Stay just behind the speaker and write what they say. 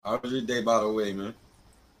How was your day, by the way, man?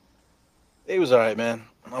 It was all right, man.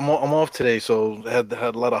 I'm off today, so had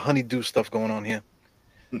a lot of honeydew stuff going on here.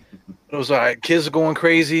 It was all right. Kids are going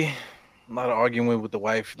crazy. A lot of arguing with the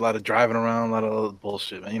wife. A lot of driving around. A lot of other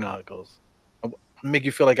bullshit, man. You know how it goes. Make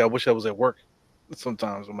you feel like I wish I was at work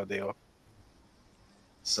sometimes on my day off.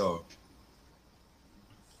 So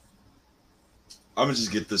I'm gonna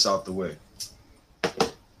just get this out the way.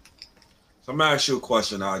 So I'm gonna ask you a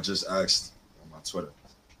question I just asked on my Twitter.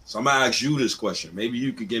 So I'm gonna ask you this question. Maybe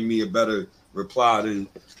you could give me a better reply than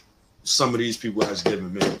some of these people has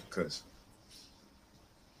given me. Because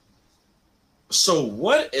so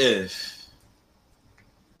what if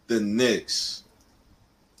the Knicks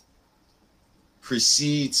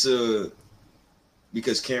proceed to,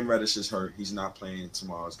 because Cam Reddish is hurt, he's not playing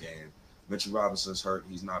tomorrow's game. Mitchell Robinson's hurt,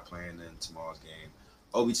 he's not playing in tomorrow's game.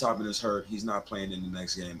 Obi Toppin is hurt, he's not playing in the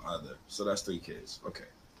next game either. So that's three kids. Okay.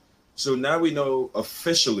 So now we know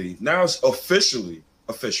officially, now it's officially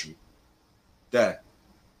official that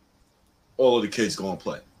all of the kids gonna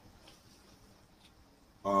play.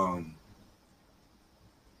 Um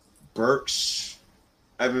Burks,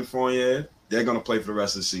 Evan Fournier, they're gonna play for the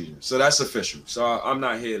rest of the season. So that's official. So I'm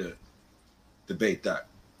not here to debate that.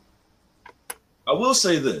 I will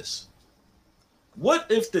say this. What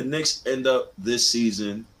if the Knicks end up this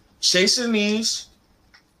season chasing these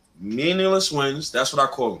meaningless wins? That's what I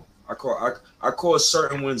call them. I call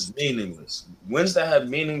certain wins meaningless. Wins that have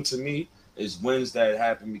meaning to me is wins that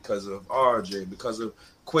happen because of RJ, because of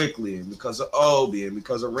Quickly, and because of Obi, and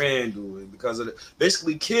because of Randall, and because of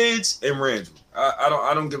basically kids and Randall. I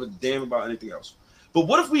don't give a damn about anything else. But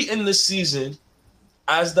what if we end this season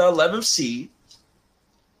as the 11th seed,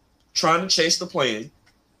 trying to chase the play-in,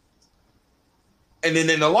 and then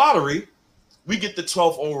in the lottery, we get the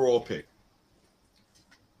 12th overall pick?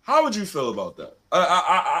 How would you feel about that?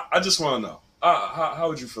 I just want to know. How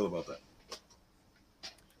would you feel about that?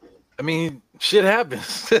 I mean, shit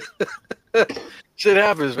happens. Shit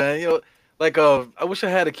happens, man. I wish I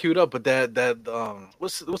had it queued up, but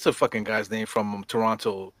what's the fucking guy's name from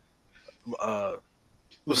Toronto? Uh,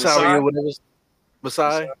 Masai Masai? or whatever.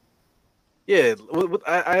 Masai. Masai? Yeah,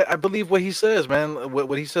 I believe what he says, man.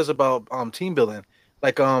 What he says about team building,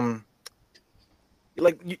 like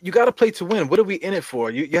you got to play to win. What are we in it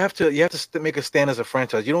for? You have to make a stand as a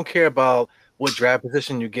franchise. You don't care about what draft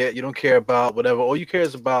position you get. You don't care about whatever. All you care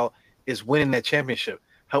is about is winning that championship.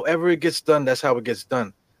 However it gets done, that's how it gets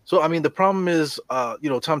done. So I mean, the problem is, Tom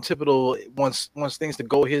Thibodeau wants things to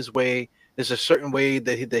go his way. There's a certain way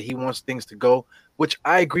that he wants things to go, which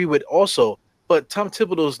I agree with also. But Tom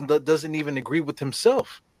Thibodeau doesn't even agree with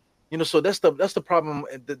himself. So that's the problem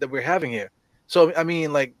that we're having here. So I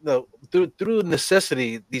mean, like through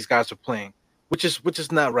necessity, these guys are playing, which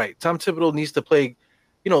is not right. Tom Thibodeau needs to play.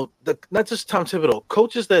 Not just Tom Thibodeau,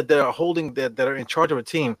 coaches that are holding that are in charge of a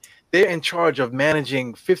team. They're in charge of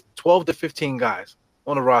managing 12 to 15 guys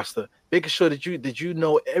on the roster, making sure that you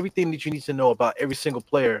know everything that you need to know about every single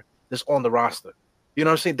player that's on the roster. You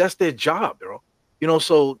know what I'm saying? That's their job, bro.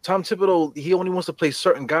 So Tom Thibodeau, he only wants to play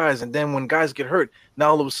certain guys, and then when guys get hurt,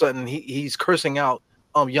 now all of a sudden he's cursing out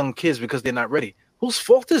young kids because they're not ready. Whose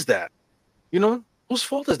fault is that? Whose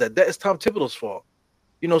fault is that? That is Tom Thibodeau's fault.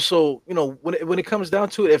 So when it comes down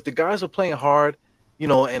to it, if the guys are playing hard,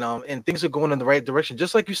 and things are going in the right direction,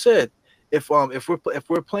 just like you said, if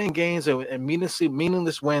we're playing games and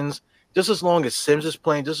meaningless wins, just as long as Sims is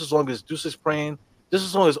playing, just as long as Deuce is playing, just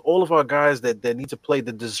as long as all of our guys that need to play,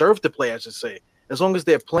 that deserve to play, I should say, as long as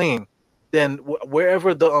they're playing, then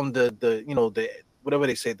wherever the whatever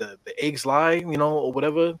they say, the eggs lie, or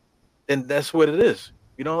whatever, then that's what it is.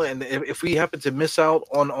 And if we happen to miss out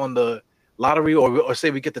on the lottery, or say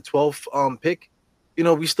we get the 12th pick,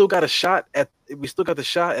 we still got the shot at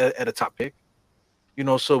a top pick.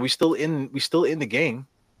 So we still in the game. You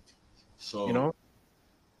So know,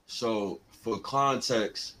 so for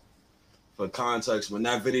context, when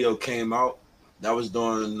that video came out, that was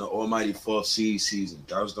during the Almighty Fourth Seed season.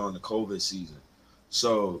 That was during the COVID season.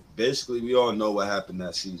 So basically, we all know what happened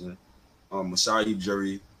that season. Masai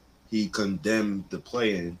Ujiri, he condemned the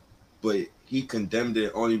playing, but he condemned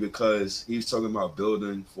it only because he was talking about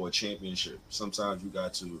building for a championship. Sometimes you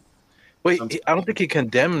got to. but Sometimes I don't think he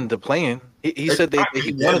condemned the playing. He it's said not that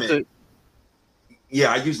he wanted condemning. to.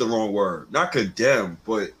 Yeah, I used the wrong word. Not condemn,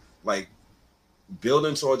 but like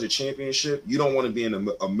building towards a championship, you don't want to be in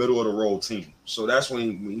a middle of the road team. So that's when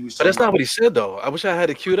he was But talking that's not about. what he said, though. I wish I had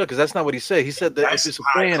it queued up because that's not what he said. He said that if That's it's a how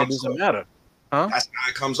it playing, it comes doesn't off. matter, huh? That's how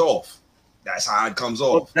it comes off. That's how it comes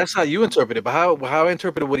Well, off. that's how you interpret it. But how I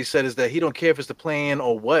interpreted what he said is that he don't care if it's the playing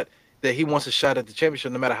or what. That he wants a shot at the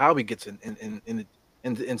championship, no matter how he gets into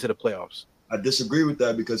the playoffs. I disagree with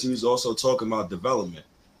that because he was also talking about development.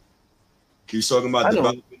 He's talking about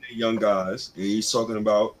developing the young guys, and he's talking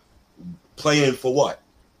about playing for what?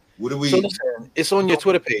 What do we? So listen, it's on your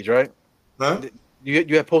Twitter page, right? Huh?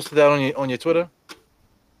 You have posted that on your Twitter?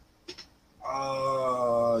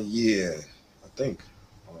 Yeah, I think.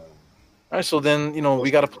 All right, so then we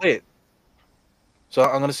got to play it. So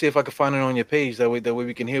I'm gonna see if I can find it on your page. That way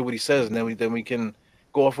we can hear what he says, and then we can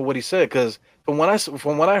go off of what he said. Because from what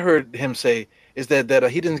I heard him say is that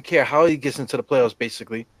he doesn't care how he gets into the playoffs,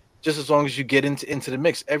 basically, just as long as you get into the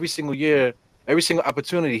mix every single year, every single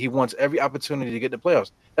opportunity. He wants every opportunity to get the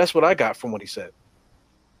playoffs. That's what I got from what he said.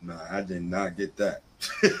 Nah, I did not get that.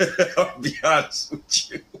 I'll be honest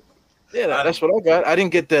with you. Yeah, that's what I got. I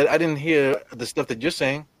didn't get that. I didn't hear the stuff that you're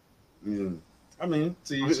saying. Yeah. I mean,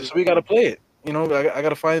 so we got to play it. I got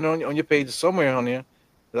to find it on your page somewhere on there.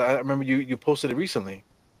 I remember you posted it recently.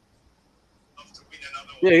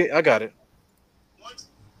 Yeah, I got it.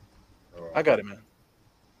 I got it, man.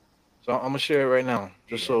 So I'm gonna share it right now,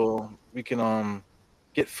 just so we can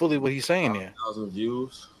get fully what he's saying here. 1,000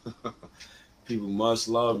 views. People must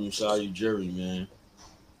love Musayu Jerry, man.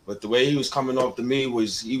 But the way he was coming off to me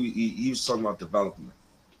was he was talking about development.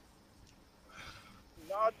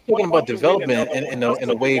 Talking about development in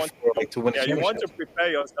a way for like to win. Yeah, you want to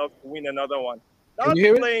prepare yourself to win another one. Not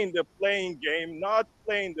playing the playing game, not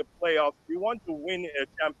playing the playoffs. You want to win a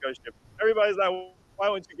championship. Everybody's like, why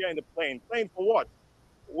won't you get in the plane? Playing for what?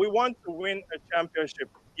 We want to win a championship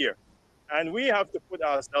here, and we have to put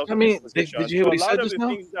ourselves. I mean, in position. Did you hear what he said just now?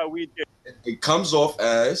 Things that we did. It comes off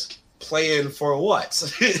as playing for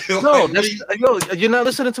what? No, you're not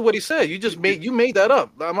listening to what he said. You made that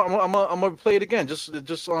up. I'm gonna play it again, just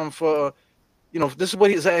for this is what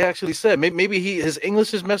he actually said. Maybe his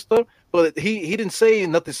English is messed up, but he didn't say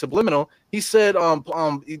nothing subliminal. He said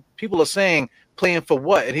people are saying playing for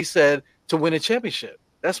what, and he said to win a championship.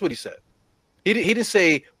 That's what he said. He didn't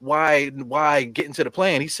say why get into the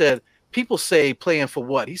plan. He said people say playing for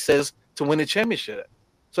what. He says to win a championship.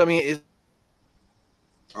 So I mean,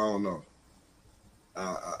 I don't know.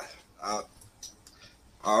 I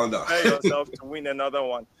don't know. Prepare yourself to win another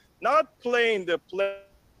one. Not playing the play.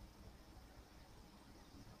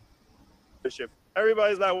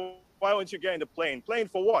 Everybody's like, why won't you get in the plane? Playing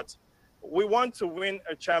for what? We want to win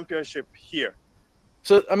a championship here.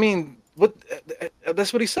 So I mean,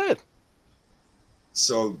 that's what he said.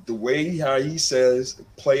 So the way how he says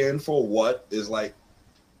playing for what is like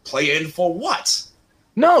playing for what?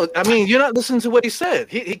 No, I mean you're not listening to what he said.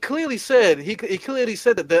 He clearly said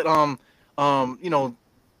that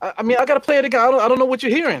I mean I gotta play it again. I don't know what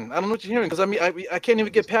you're hearing. I don't know what you're hearing because I mean I can't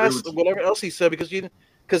even get past whatever else he said because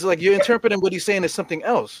you're interpreting what he's saying as something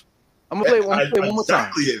else. I'm gonna play it one more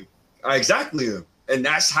time. Exactly, and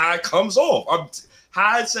that's how it comes off.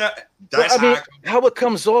 How it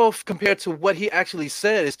comes off compared to what he actually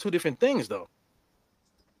said is two different things, though.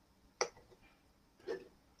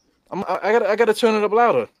 I gotta turn it up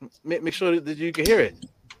louder. Make sure that you can hear it.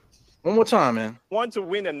 One more time, man. Want to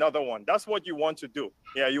win another one. That's what you want to do.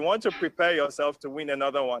 Yeah, you want to prepare yourself to win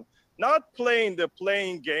another one. Not playing the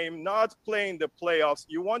playing game, not playing the playoffs.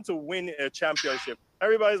 You want to win a championship.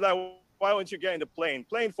 Everybody's like, why won't you get in the plane?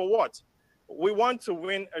 Playing for what? We want to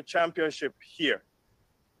win a championship here.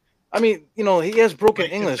 I mean, he has broken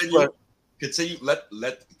English, but continue.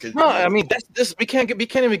 Continue. No, I mean we can't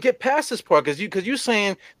even get past this part because you're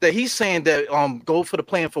saying that he's saying that go for the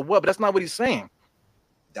plan for what, but that's not what he's saying.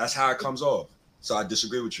 That's how it comes off. So I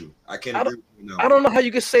disagree with you. I can't agree with you now. I don't know how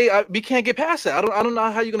you can say we can't get past that. I don't know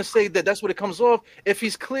how you're gonna say that that's what it comes off if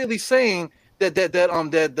he's clearly saying that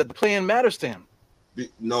the plan matters to him.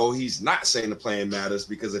 No, he's not saying the plan matters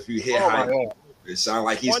because if you hear it sounds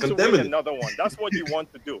like he's condemning another one. That's what you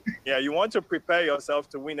want to do. Yeah, you want to prepare yourself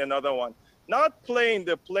to win another one. Not playing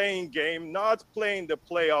the playing game, not playing the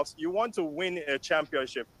playoffs. You want to win a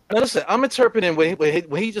championship. Now listen, I'm interpreting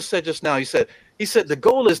what he just said just now. He said the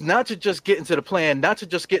goal is not to just get into the plan, not to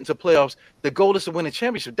just get into playoffs. The goal is to win a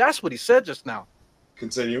championship. That's what he said just now.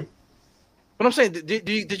 Continue. But I'm saying,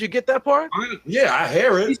 did you get that part? Yeah, I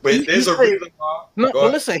hear it. But there's a reason why. No,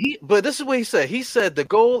 but listen. But this is what he said. He said the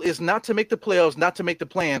goal is not to make the playoffs, not to make the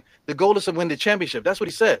plan. The goal is to win the championship. That's what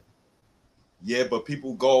he said. Yeah, but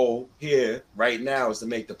people goal here right now is to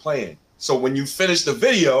make the plan. So when you finish the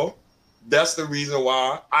video, that's the reason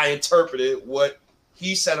why I interpreted what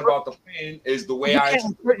he said about the plan is the way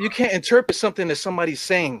you can't interpret something that somebody's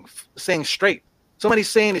saying straight.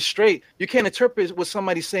 Somebody's saying it straight. You can't interpret what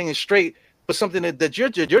somebody's saying is straight. But something that you're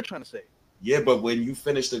trying to say. Yeah, but when you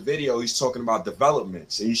finish the video, he's talking about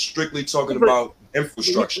developments. And he's strictly talking about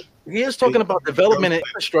infrastructure. He is talking about development and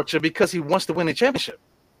infrastructure because he wants to win a championship.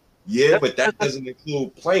 Yeah, but that doesn't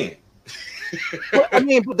include playing. Well, I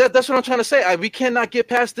mean, that's what I'm trying to say. We cannot get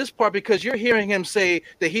past this part because you're hearing him say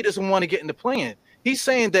that he doesn't want to get into playing. He's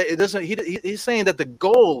saying that it doesn't. He's saying that the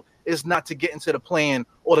goal is not to get into the playing,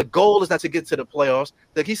 or the goal is not to get to the playoffs.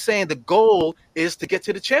 That he's saying the goal is to get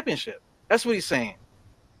to the championship. That's what he's saying.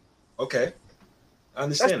 Okay, I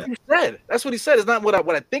understand that. He said. That's what he said. It's not what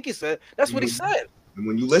I think he said. That's what he said. And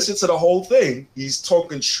when you listen to the whole thing, he's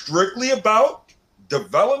talking strictly about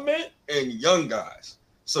development and young guys.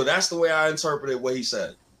 So that's the way I interpreted what he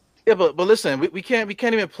said. Yeah, but listen, we can't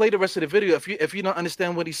even play the rest of the video if you don't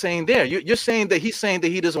understand what he's saying there. You're saying that he's saying that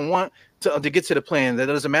he doesn't want to get to the plan. That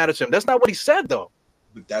doesn't matter to him. That's not what he said, though.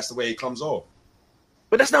 But that's the way it comes off.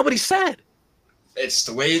 But that's not what he said. It's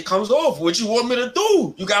the way it comes off. What you want me to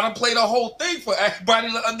do? You got to play the whole thing for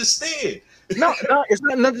everybody to understand. No, it's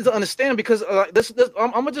not nothing to understand because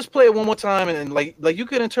I'm gonna just play it one more time and like you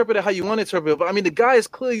can interpret it how you want to interpret it. But I mean, the guy is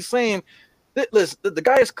clearly saying. Listen, the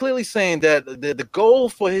guy is clearly saying that the goal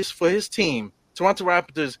for his team, Toronto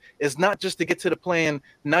Raptors, is not just to get to the plan,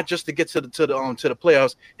 not just to get to the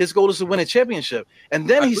playoffs. His goal is to win a championship. And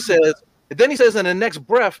then he says in the next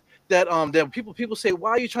breath that people say, why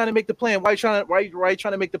are you trying to make the plan? Why are you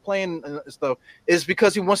trying to make the plan and stuff? Is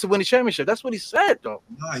because he wants to win a championship. That's what he said, though.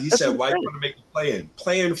 No, he said, why are you trying to make the plan?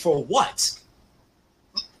 Plan for what?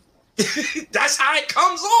 That's how it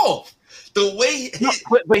comes off. The way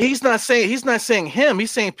but he's not saying him.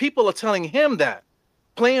 He's saying people are telling him that.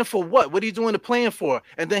 Playing for what? What are you doing the playing for?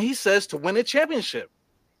 And then he says to win a championship.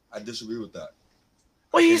 I disagree with that.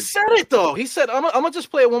 Well, he said it though. He said, "I'm gonna just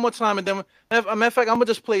play it one more time, and then, as a matter of fact, I'm gonna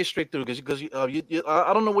just play it straight through because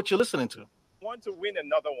I don't know what you're listening to." Want to win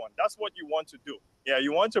another one. That's what you want to do. Yeah,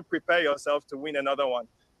 you want to prepare yourself to win another one.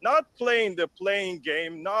 Not playing the playing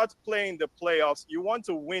game, not playing the playoffs. You want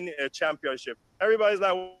to win a championship. Everybody's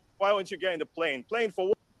like, why won't you get in the plane? Playing for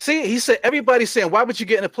what? See, he said everybody's saying, why would you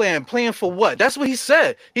get in the play-in? Playing for what? That's what he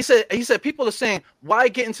said. He said people are saying, why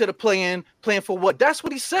get into the play-in? Playing for what? That's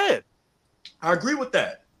what he said. I agree with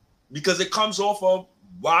that because it comes off of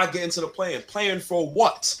why get into the play-in? Playing for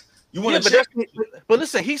what? You want to but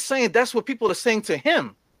listen, he's saying that's what people are saying to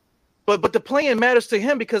him. But the play-in matters to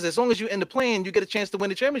him because as long as you're in the play-in, you get a chance to win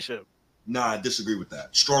the championship. Nah, I disagree with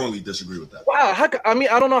that. Strongly disagree with that. Wow,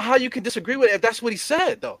 I don't know how you can disagree with it if that's what he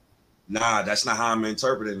said, though. Nah, that's not how I'm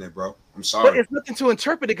interpreting it, bro. I'm sorry. But it's nothing to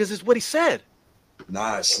interpret it because it's what he said.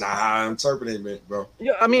 Nah, it's not how I'm interpreting it, bro.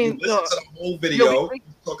 Yeah, I mean, listen to the whole video. We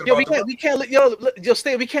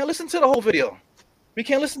can't listen to the whole video. We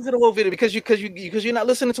can't listen to the whole video because you're not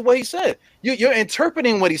listening to what he said. You're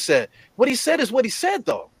interpreting what he said. What he said is what he said,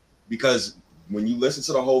 though. Because when you listen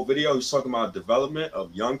to the whole video, he's talking about development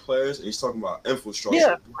of young players, and he's talking about infrastructure.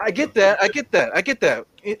 Yeah, I get that.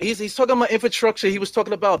 He's talking about infrastructure. He was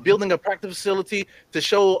talking about building a practice facility to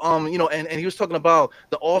show, and he was talking about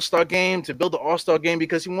the All-Star game, to build the All-Star game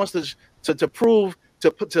because he wants to prove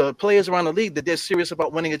to players around the league that they're serious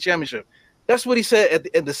about winning a championship. That's what he said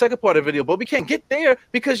at the second part of the video. But we can't get there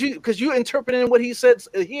because you're interpreting what he said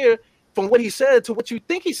here from what he said to what you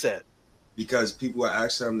think he said. Because people are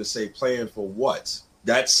asking him to say playing for what?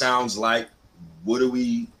 That sounds like, what do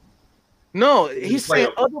we? No, he's saying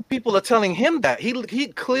other people are telling him that. He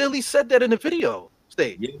clearly said that in the video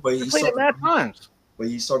stage. Yeah, but he played it mad times. But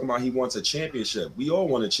he's talking about he wants a championship. We all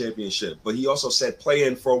want a championship. But he also said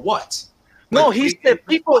playing for what? No, like, he said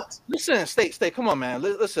people. Listen, stay. Come on, man.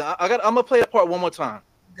 Listen, I'm gonna play that part one more time.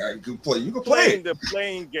 You can play. You can play the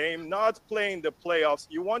playing game, not playing the playoffs.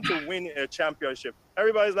 You want to win a championship.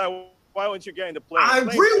 Everybody's like, why won't you get in the play? I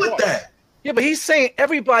agree with that. Yeah, but he's saying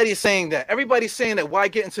everybody's saying that. Everybody's saying that. Why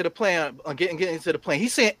get into the plan? Getting into the plane.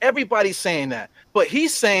 He's saying everybody's saying that, but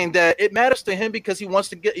he's saying that it matters to him because he wants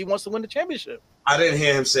to win the championship. I didn't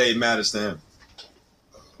hear him say it matters to him.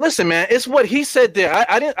 Listen, man, it's what he said there.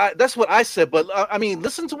 I didn't. That's what I said. But I mean,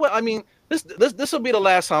 listen to what I mean. This will be the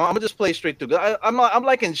last time. I'm gonna just play straight through. I'm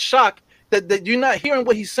like in shock that you're not hearing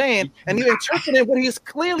what he's saying and you're interpreting what he's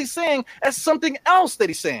clearly saying as something else that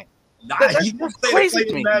he's saying. Nah, he didn't say the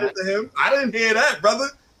play mattered to him. I didn't hear that, brother.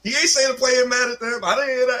 He ain't saying the play mattered to him. I didn't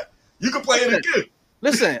hear that. You can play it again.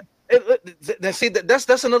 Listen, see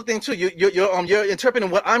that's another thing too. You're interpreting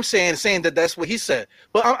what I'm saying that that's what he said.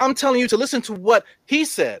 But I'm telling you to listen to what he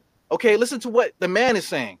said. Okay, listen to what the man is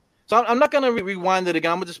saying. So I'm not gonna rewind it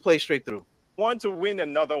again. I'm gonna just play straight through. Want to win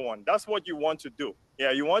another one. That's what you want to do.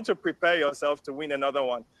 Yeah, you want to prepare yourself to win another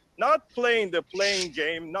one. Not playing the playing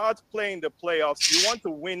game, not playing the playoffs. You want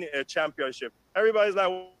to win a championship. Everybody's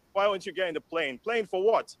like, why won't you get in the plane? Playing for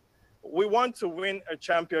what? We want to win a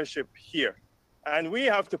championship here. And we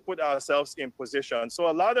have to put ourselves in position.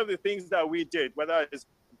 So a lot of the things that we did, whether it's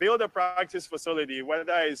build a practice facility,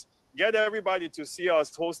 whether it's get everybody to see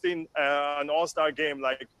us hosting an all-star game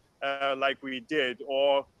like we did,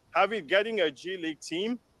 or getting a G League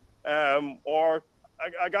team, or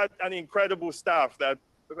I got an incredible staff that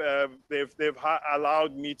they've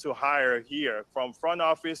allowed me to hire here, from front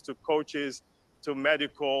office to coaches to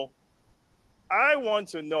medical. I want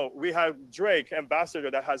to know, we have Drake, ambassador,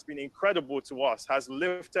 that has been incredible to us, has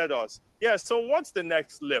lifted us. Yeah, so what's the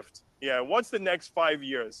next lift? Yeah, what's the next 5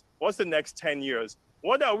 years? What's the next 10 years?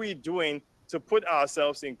 What are we doing to put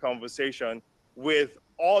ourselves in conversation with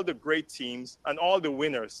all the great teams and all the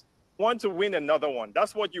winners? Want to win another one.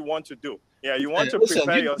 That's what you want to do. Yeah, you want to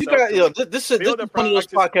prepare yourself. This is one of those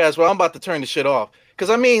podcasts where I'm about to turn the shit off. Because,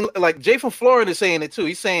 I mean, like, Jay from Florida is saying it, too.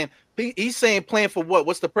 He's saying playing for what?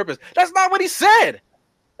 What's the purpose? That's not what he said.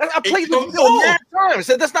 I played the video mad times.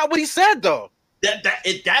 That's not what he said, though.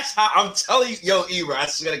 That's how I'm telling you. Yo, Ebro, I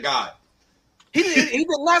swear to God. He did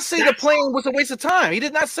not say the playing was a waste of time. He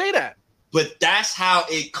did not say that. But that's how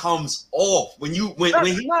it comes off when he man,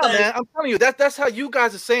 I'm telling you, that's how you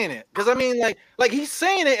guys are saying it. Because I mean, like he's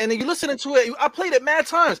saying it, and then you're listening to it. I played it mad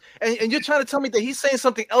times, and you're trying to tell me that he's saying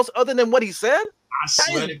something else other than what he said. I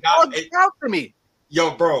swear to God, it out for me.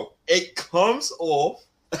 Yo, bro, it comes off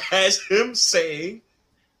as him saying,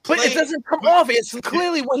 but it doesn't come off. It's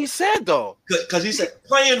clearly what he said, though. Because he said,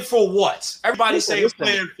 "Playing for what?" Everybody saying,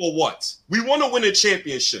 "Playing for what?" We want to win a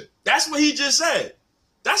championship. That's what he just said.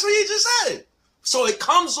 That's what he just said. So it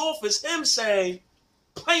comes off as him saying,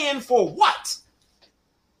 "Playing for what?"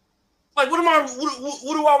 Like, what do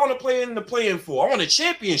I want to play in the playing for? I want a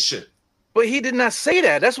championship. But he did not say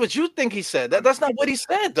that. That's what you think he said. That's not what he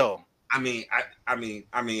said, though. I mean,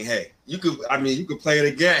 hey, you could play it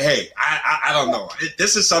again. Hey, I don't know.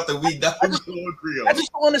 This is something we definitely agree on. I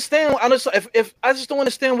just don't understand. I just don't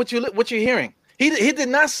understand what you're hearing. He did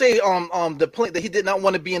not say the plane that he did not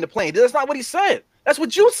want to be in the plane. That's not what he said. That's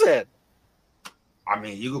what you said. I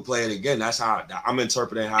mean, you can play it again. That's how I'm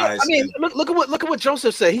interpreting how. I mean, look at what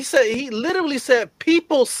Joseph said. He literally said,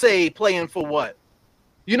 "People say playing for what."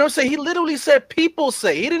 You know what I'm saying? He literally said, "People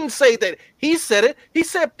say." He didn't say that he said it. He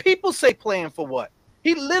said, "People say playing for what."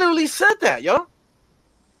 He literally said that, yo.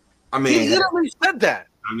 I mean, he literally said that.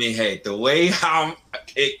 I mean, hey, the way how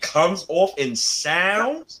it comes off in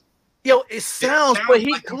sounds. Yo, it sounds, but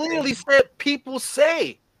he clearly said, "People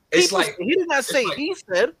say." It's people, like he did not say he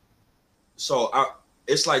said. So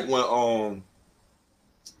it's like when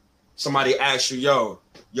somebody asks you, yo,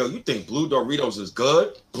 you think Blue Doritos is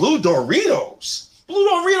good? Blue Doritos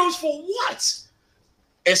for what?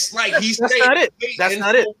 It's like he's that's saying not it. That's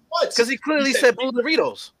not it. Because he clearly said Blue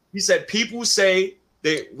Doritos. He said people say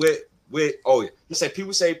they he said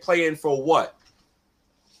people say playing for what?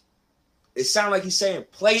 It sounded like he's saying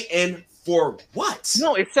play in for what?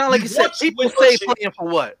 No, it sounded like he said people say playing for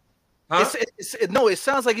what? Huh? No, it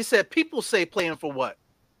sounds like he said people say playing for what?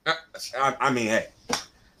 I mean,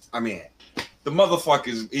 the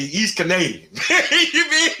motherfucker he's Canadian. You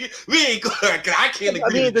mean we ain't? I can't agree. I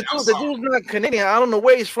mean, the dude's not Canadian. I don't know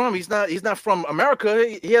where he's from. He's not from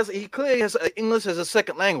America. He clearly has English as a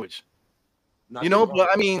second language. But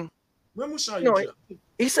I mean,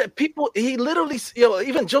 he said people. He literally,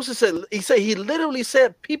 even Joseph said he literally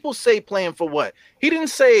said people say playing for what? He didn't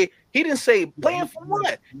say playing for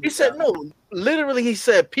what? He said no. Literally, he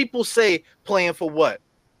said people say playing for what?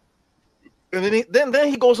 And then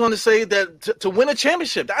he goes on to say that to win a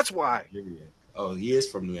championship. That's why. Oh, he is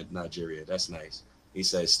from Nigeria. That's nice. He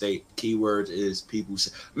said state keyword is people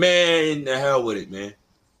say. Man, the hell with it, man.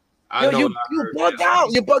 You bugged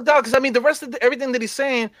out. You bugged out because I mean the rest of everything that he's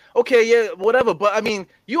saying. Okay, yeah, whatever. But I mean,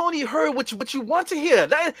 you only heard what you want to hear.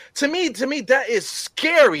 That to me, that is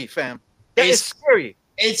scary, fam. It's scary.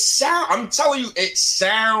 I'm telling you, it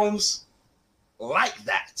sounds like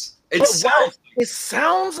that. It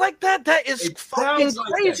sounds like that. That is fucking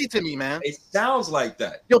crazy to me, man. It sounds like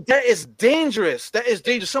that. Yo, that is dangerous. That is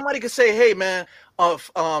dangerous. Somebody could say, "Hey, man, I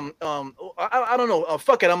don't know.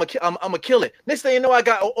 Fuck it. I'm gonna kill it." Next thing you know, I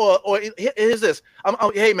got or here's this.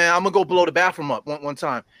 Hey, man, I'm gonna go blow the bathroom up one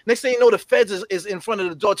time. Next thing you know, the feds is in front of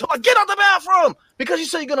the door. Get out the bathroom because you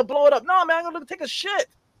said you're gonna blow it up. No, man, I'm gonna take a shit.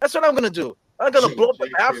 That's what I'm gonna do. I'm gonna blow up the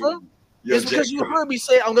bathroom. It's because you heard me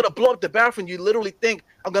say I'm gonna blow up the bathroom. You literally think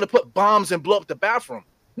I'm gonna put bombs and blow up the bathroom.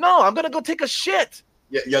 No, I'm gonna go take a shit.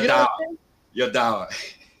 Your dog.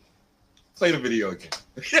 Play the video again.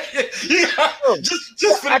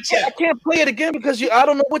 just for the chat. I can't play it again because I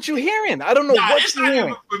don't know what you're hearing. I don't know what you're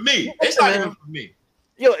hearing. For me, it's not even for me.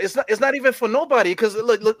 Yo, it's not even for nobody. Because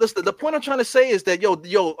look, listen, the point I'm trying to say is that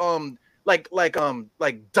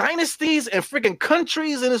dynasties and freaking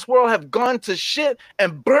countries in this world have gone to shit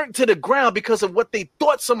and burnt to the ground because of what they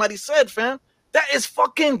thought somebody said, fam. That is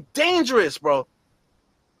fucking dangerous, bro.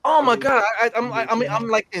 Oh my god, I'm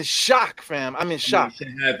like in shock, fam. I'm in shock.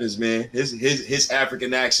 Shit happens, man. His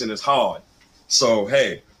African accent is hard. So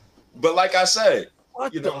hey, but like I said,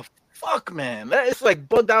 what the fuck, man? That is like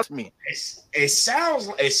bugged out to me. It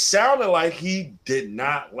sounded like he did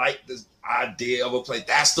not like this idea of a play.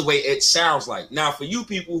 That's the way it sounds like. Now, for you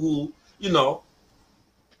people who,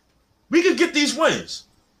 we could get these wins.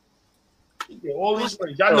 Get all these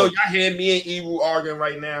wins. Y'all know y'all hear me and Ebru arguing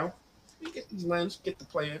right now. We get these wins, get the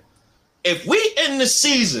plan. If we end the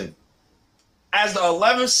season as the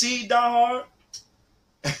 11th seed, dog,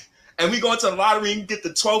 and we go into the lottery and get the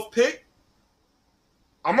 12th pick,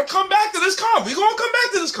 I'm gonna come back to this convo. We're gonna come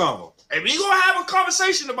back to this convo. And we're gonna have a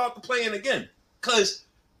conversation about the playing again.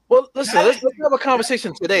 Listen, let's have a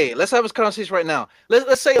conversation today. Let's have a conversation right now.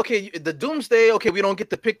 Let's say, okay, the doomsday, okay, we don't get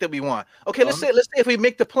the pick that we want. Okay, let's say if we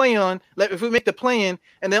make the play-in,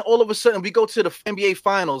 and then all of a sudden we go to the NBA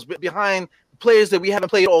finals behind players that we haven't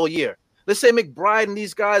played all year. Let's say McBride and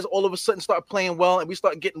these guys all of a sudden start playing well and we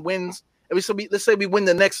start getting wins. And let's say we win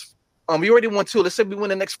the next we already won 2. Let's say we win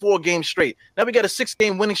the next 4 games straight. Now we got a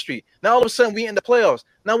 6-game winning streak. Now all of a sudden we in the playoffs.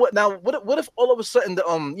 Now what if all of a sudden the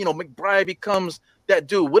McBride becomes that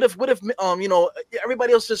dude? What if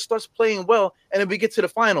everybody else just starts playing well and then we get to the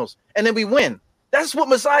finals and then we win? That's what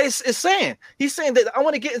Messiah is saying. He's saying that I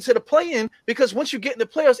want to get into the play-in because once you get in the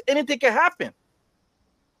playoffs, anything can happen.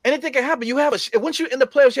 Anything can happen. Once you're in the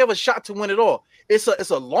playoffs, you have a shot to win it all. It's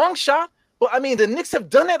a long shot. But I mean, the Knicks have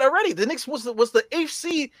done that already. The Knicks was the 8th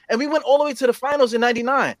seed, and we went all the way to the finals in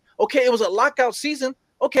 '99. Okay, it was a lockout season.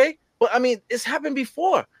 Okay, but I mean, it's happened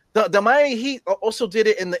before. The Miami Heat also did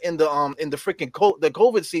it in the freaking the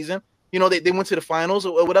COVID season. They went to the finals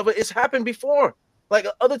or whatever. It's happened before. Like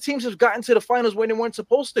other teams have gotten to the finals when they weren't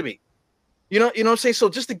supposed to be. You know what I'm saying? So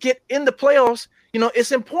just to get in the playoffs,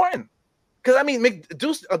 it's important. Because I mean,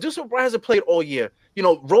 Deuce McBride hasn't played all year.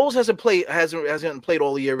 Rose hasn't played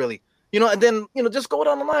all year really. And then just go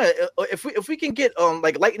down the line. If we can get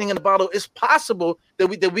like lightning in the bottle, it's possible that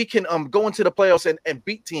we can go into the playoffs and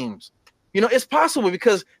beat teams. It's possible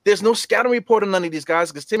because there's no scouting report on none of these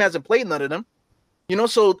guys because Tim hasn't played none of them.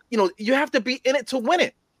 So you have to be in it to win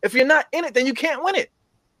it. If you're not in it, then you can't win it.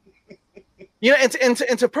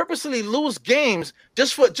 And to purposely lose games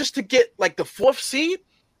just to get like the 4th seed.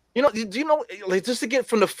 Like just to get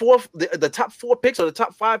from the top 4 picks or the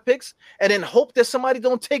top 5 picks, and then hope that somebody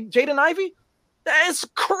don't take Jaden Ivey? That is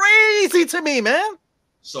crazy to me, man.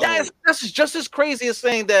 So that's just as crazy as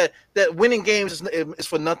saying that winning games is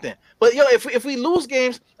for nothing. But if we lose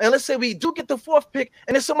games, and let's say we do get the 4th pick,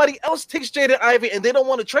 and then somebody else takes Jaden Ivey and they don't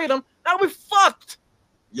want to trade him, now we're fucked.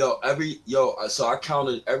 So I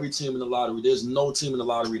counted every team in the lottery. There's no team in the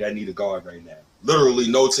lottery that need a guard right now. Literally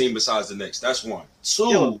no team besides the Knicks. That's one. 2.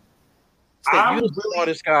 You're the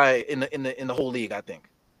smartest guy in the whole league, I think.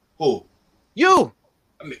 Who? You.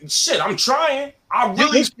 I mean, shit, I'm trying.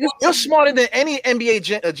 You're smarter than any NBA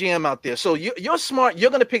GM out there. So you're smart. You're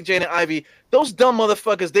gonna pick Jaden Ivey. Those dumb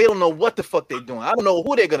motherfuckers, they don't know what the fuck they're doing. I don't know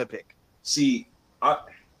who they're gonna pick. Me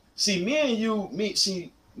and you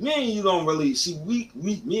don't really see. Me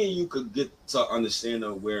and you could get to understand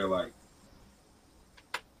where like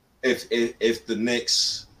if the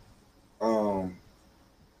Knicks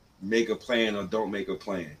make a plan or don't make a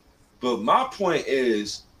plan. But my point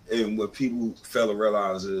is, and what people fail to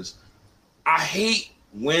realize is, I hate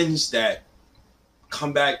wins that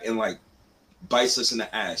come back and like bites us in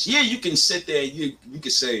the ass. Yeah, you can sit there, you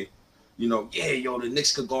can say, the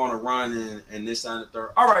Knicks could go on a run and this and the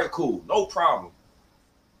third. All right, cool, no problem.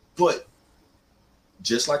 But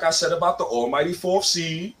just like I said about the almighty 4th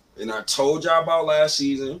seed, and I told y'all about last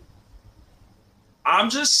season,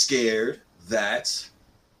 I'm just scared that,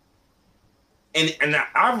 and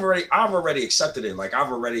I've already accepted it. Like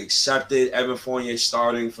I've already accepted Evan Fournier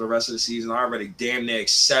starting for the rest of the season. I already damn near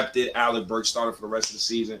accepted Alec Burks starting for the rest of the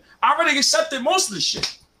season. I already accepted most of the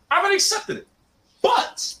shit. I already accepted it.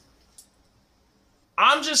 But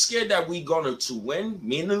I'm just scared that we're going to win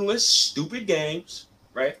meaningless, stupid games,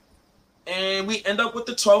 right? And we end up with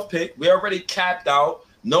the 12th pick. We already capped out.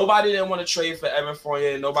 Nobody didn't want to trade for Evan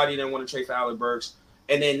Fournier. Nobody didn't want to trade for Alec Burks.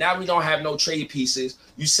 And then now we don't have no trade pieces.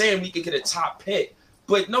 You saying we could get a top pick,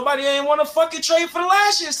 but nobody ain't want to fucking trade for the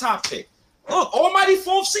last year's top pick. Look, almighty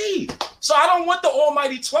 4th seed. So I don't want the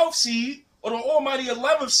almighty 12th seed or the almighty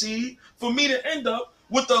 11th seed for me to end up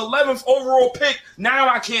with the 11th overall pick. Now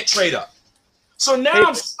I can't trade up. So now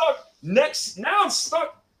I'm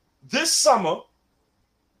stuck this summer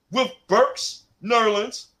with Burks,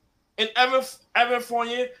 Nerlens, and Evan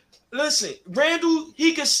Fournier. Listen, Randall,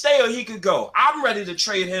 he could stay or he could go. I'm ready to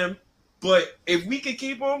trade him, but if we could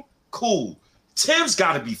keep him, cool. Thibs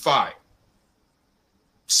got to be fired.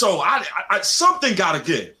 So I something got to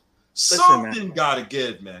give. Something got to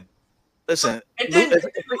give, man. Listen,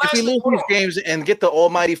 if we lose these games and get the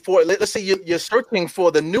almighty fourth, let's say you're searching for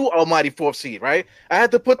the new almighty fourth seed, right? I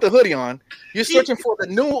had to put the hoodie on. You're searching for the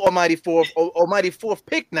new almighty fourth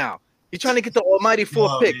pick now. You're trying to get the almighty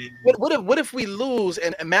fourth pick. What if we lose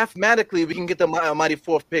and mathematically we can get the almighty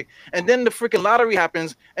fourth pick, and then the freaking lottery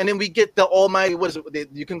happens, and then we get the almighty, what is it?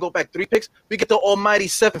 You can go back 3 picks. We get the almighty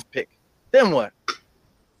 7th pick. Then what?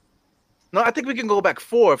 No, I think we can go back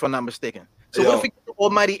 4 if I'm not mistaken. So what if we get the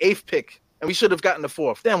almighty 8th pick, and we should have gotten the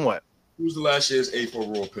 4th? Then what? Who's the last year's 8th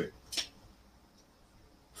overall pick?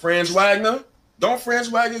 Franz Wagner? Don't Franz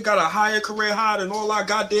Wagner got a higher career high than all our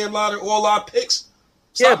goddamn all our picks?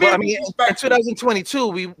 Yeah, but I mean, in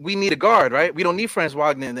 2022, we need a guard, right? We don't need Franz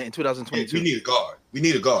Wagner in 2022. We need a guard. We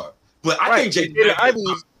need a guard. But I think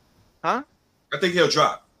I think he'll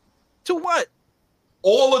drop. To what?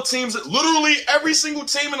 All the teams, literally every single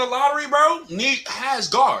team in the lottery, bro, has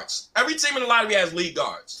guards. Every team in the lottery has lead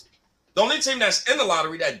guards. The only team that's in the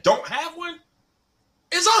lottery that don't have one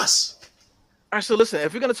is us. All right, so listen,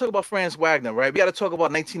 if we're gonna talk about Franz Wagner, right, we got to talk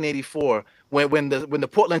about 1984 when the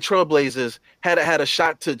Portland Trailblazers had a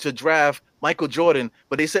shot to draft Michael Jordan,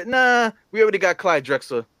 but they said, nah, we already got Clyde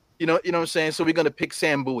Drexler. You know what I'm saying? So we're gonna pick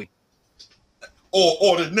Sam Bowie.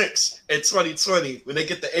 Or the Knicks in 2020 when they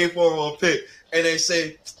get the 8th overall pick and they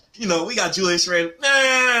say, we got Julius Randle.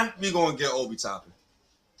 Nah, we gonna get Obi Toppin.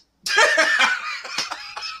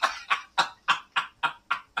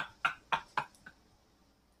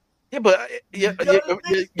 Yeah, but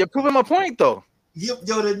you're proving my point, though. Yo,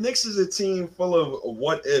 the Knicks is a team full of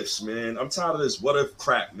what ifs, man. I'm tired of this what if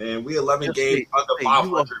crap, man. We 11 games under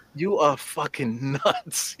 500. You are fucking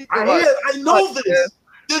nuts. I know this.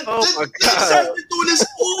 The Knicks have been doing this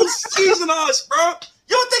all season on us, bro.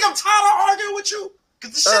 You don't think I'm tired of arguing with you?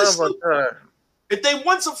 Because this shit is stupid. If they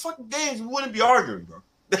won some fucking games, we wouldn't be arguing, bro.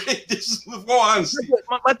 This is with all honesty.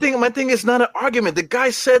 My thing is not an argument. The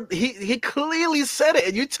guy said he clearly said it,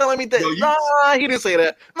 and you telling me that he didn't say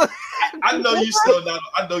that. I know you still not.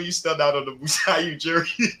 I know you still not on the Musayu jury.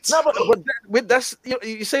 No, but that's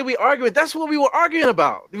you say we arguing. That's what we were arguing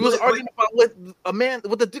about. We was arguing about with a man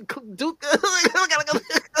with the Duke.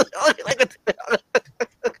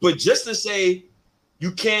 But just to say,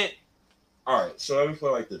 you can't. All right, so let me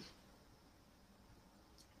feel like this.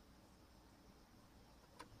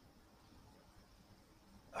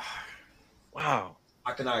 Wow.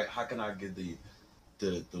 How can I give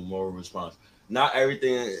the moral response? Not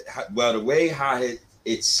everything. Well, the way how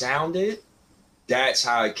it sounded, that's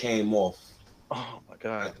how it came off. Oh my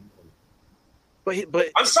god. But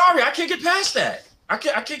I'm sorry, I can't get past that. I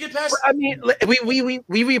can't get past. I mean, we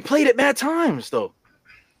replayed it mad times though.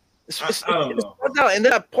 I don't know. And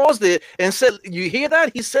then I paused it and said, "You hear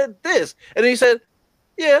that?" He said this, and then he said,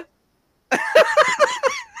 "Yeah."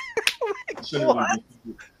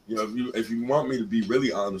 If you want me to be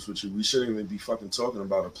really honest with you, we shouldn't even be fucking talking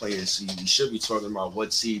about a playing seed. We should be talking about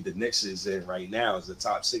what seed the Knicks is in right now as the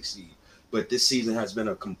top 6 seed. But this season has been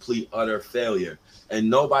a complete, utter failure. And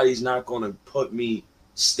nobody's not going to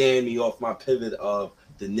stand me off my pivot of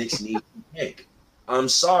the Knicks need to pick. I'm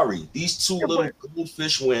sorry. These two little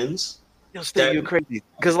goldfish wins. You're crazy.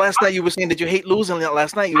 Because last night you were saying that you hate losing.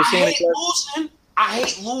 Last night you were saying I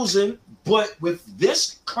hate losing, but with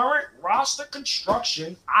this current roster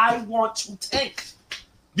construction, I want to tank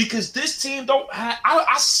because this team don't have.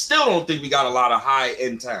 I still don't think we got a lot of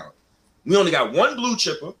high-end talent. We only got one blue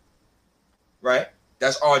chipper, right?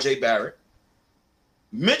 That's RJ Barrett.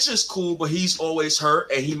 Mitch is cool, but he's always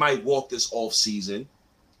hurt, and he might walk this off season.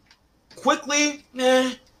 Quickly,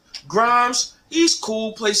 Grimes, he's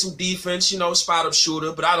cool, play some defense, spot up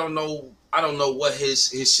shooter, but I don't know what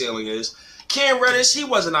his ceiling is. Cam Reddish, he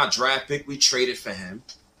wasn't our draft pick. We traded for him.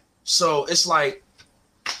 So it's like,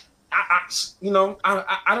 I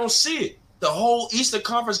don't see it. The whole Eastern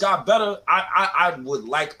Conference got better. I would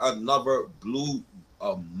like another blue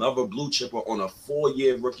chipper on a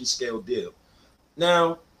 4-year rookie scale deal.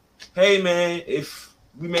 Now, hey man, if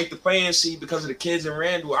we make the playing seed because of the kids in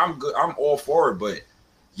Randall, I'm good. I'm all for it. But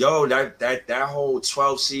yo, that whole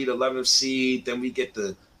 12 seed, 11 seed, then we get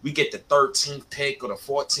the 13th pick or the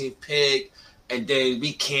 14th pick. And then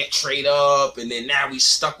we can't trade up, and then now we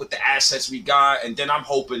stuck with the assets we got. And then I'm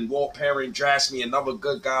hoping Walt Perrin drafts me another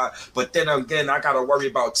good guy. But then again, I got to worry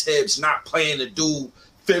about Thibs not playing the dude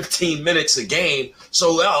 15 minutes a game.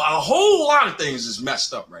 So a whole lot of things is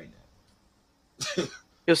messed up right now.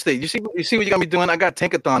 Just stay. You see what you got me doing? I got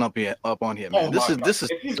Tankathon up on here, man. Oh this my is God. this is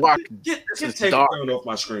If you- dark. Get This is Tankathon dark. off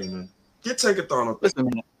my screen, man. Get Tankathon off. Listen,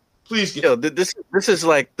 man. Please get. Yo, this is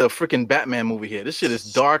like the freaking Batman movie here. This shit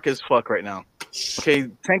is dark as fuck right now. Okay,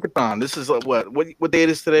 Tankathon. This is what day it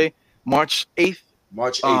is today? March 8th.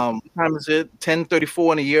 March 8th. What time is it?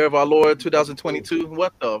 10:34 in the year of our Lord 2022.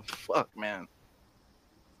 What the fuck, man?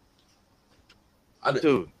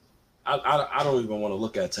 Dude. I don't even want to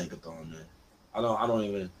look at Tankathon, man. I don't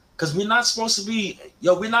even, because we're not even supposed to be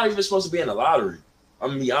in the lottery.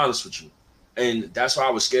 I'm gonna be honest with you. And that's why I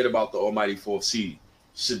was scared about the almighty fourth seed.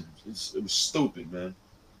 It was stupid, man.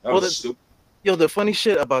 That was stupid. Yo, the funny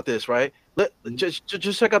shit about this, right? Just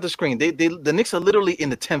check out the screen. The Knicks are literally in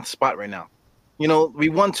the 10th spot right now. You know, we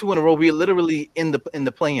won 2 in a row. We're literally in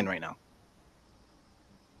the play-in right now.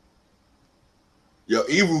 Yo,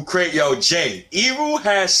 Jay. Eru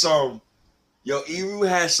has some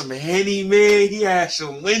Henny, man. He had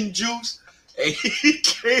some wind juice. And he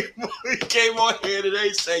came on here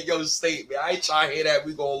today saying, yo, State, man, I ain't trying to hear that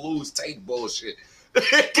we gonna lose. Take bullshit.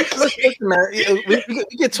 Listen, man, we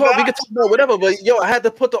can talk about whatever, but yo, I had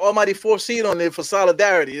to put the almighty fourth seed on there for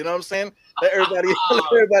solidarity. You know what I'm saying? Let everybody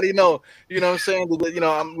know. You know what I'm saying? You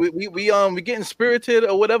know, we getting spirited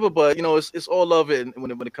or whatever, but you know, it's all love it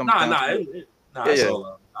when it comes down to it. It's all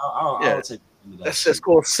love. I'll take that. That's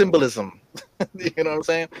called symbolism. You know what I'm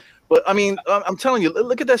saying? But I mean, I'm telling you,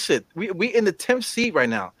 look at that shit. We in the 10th seed right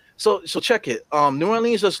now. So check it. New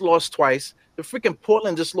Orleans just lost twice. The freaking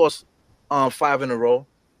Portland just lost 5 in a row.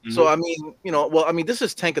 Mm-hmm. So I mean, you know, well, I mean, this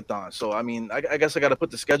is Tankathon. So I mean, I guess I got to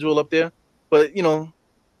put the schedule up there. But you know,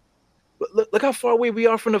 look how far away we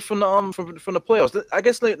are from the playoffs. I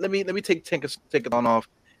guess let me take Tankathon off,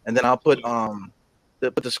 and then I'll put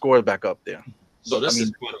the scores back up there. So this is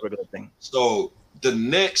a regular thing. So the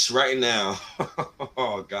Knicks right now,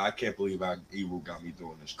 oh God, I can't believe how Evil got me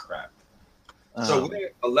doing this crap. So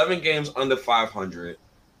we're 11 games under 500,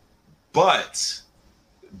 but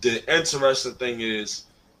the interesting thing is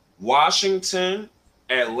Washington,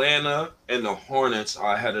 Atlanta, and the Hornets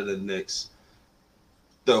are ahead of the Knicks.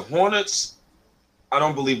 The Hornets, I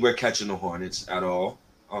don't believe we're catching the Hornets at all.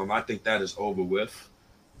 I think that is over with.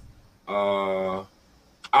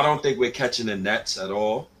 I don't think we're catching the Nets at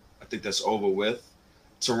all. I think that's over with.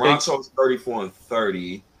 Toronto's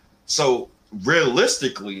 34-30. So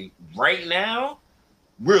realistically, right now,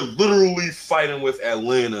 we're literally fighting with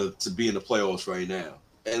Atlanta to be in the playoffs right now.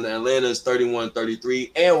 And Atlanta is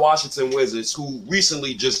 31-33, and Washington Wizards, who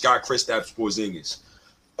recently just got Kristaps Porzingis.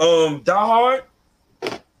 Die Hard?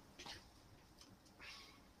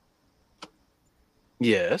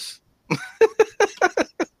 Yes.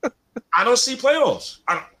 I don't see playoffs.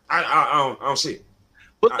 I don't see it.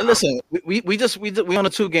 But listen, we on a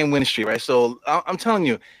 2-game winning streak, right? So I'm telling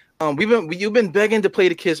you, you've been begging to play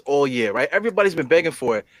the kids all year, right? Everybody's been begging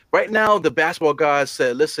for it. Right now, the basketball guys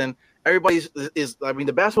said, listen,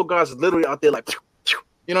 the basketball guys are literally out there like,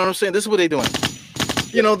 you know what I'm saying? This is what they're doing.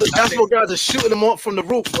 You know, the basketball guys are shooting them off from the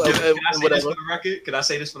roof. Can I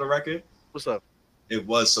say this for the record? What's up? It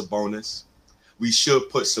was Sabonis. We should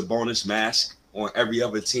put Sabonis mask on every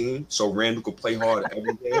other team so Randall could play hard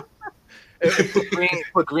every game.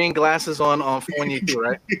 put green glasses on Fournier too,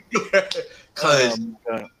 right?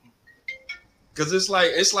 Because it's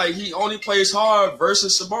like he only plays hard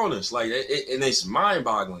versus Sabonis, like and it's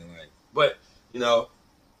mind-boggling. Like, but you know,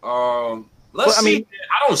 let's see.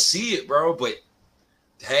 I don't see it, bro. But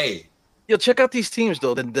hey, yo, check out these teams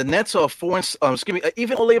though. The Nets are 4 and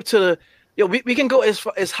even all the way up to the. Yo, we can go as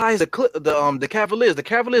high as the Cavaliers. The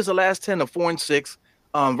Cavaliers, the last 10 are 4-6.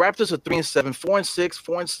 Raptors are 3-7, 4-6,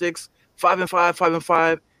 4-6, 5-5,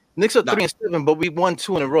 5-5. Knicks are 3-7, but we won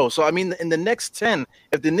 2 in a row. So I mean, in the next 10,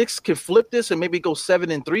 if the Knicks can flip this and maybe go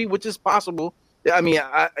 7-3, which is possible. I mean,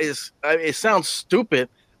 it sounds stupid,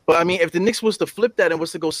 but I mean, if the Knicks was to flip that and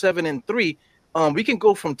was to go 7-3, we can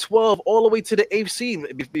go from 12 all the way to the 8th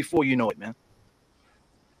seed before you know it, man.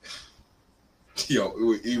 Yo,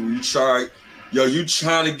 you trying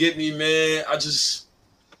to get me, man. I just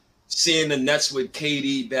seeing the Nets with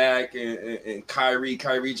KD back and Kyrie.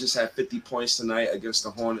 Kyrie just had 50 points tonight against the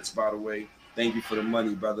Hornets, by the way. Thank you for the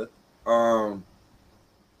money, brother. I'm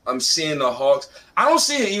seeing the Hawks. I don't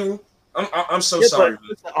see it, Eru. I'm so sorry.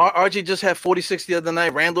 RJ just had 46 the other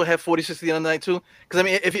night. Randall had 46 the other night too. Because I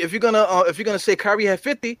mean, if you're gonna say Kyrie had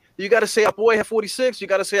 50, you got to say our boy had 46. You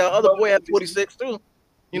got to say our other boy had 46 too.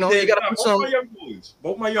 You know, you got to put some.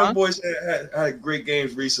 Both my young boys had great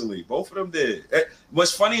games recently. Both of them did.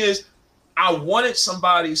 What's funny is I wanted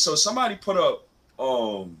somebody. So somebody put up.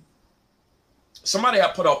 Somebody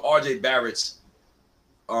had put up RJ Barrett's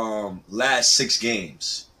last 6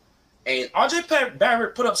 games, And RJ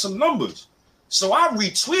Barrett put up some numbers. So I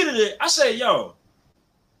retweeted it. I said, yo,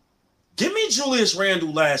 give me Julius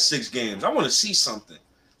Randle last 6 games. I want to see something.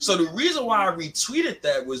 So the reason why I retweeted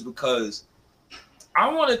that was because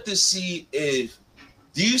I wanted to see if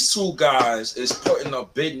these two guys is putting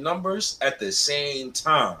up big numbers at the same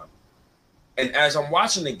time. And as I'm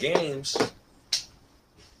watching the games,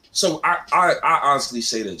 so I honestly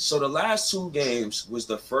say this. So the last 2 games was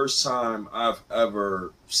the first time I've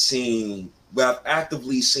ever seen, well, I've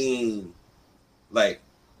actively seen like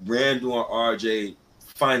Randall and RJ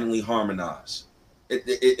finally harmonize.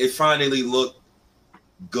 It finally looked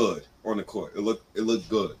good on the court. It looked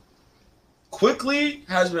good. Quickly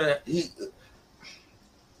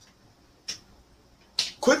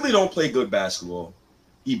don't play good basketball.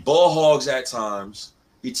 He ball hogs at times.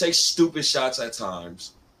 He takes stupid shots at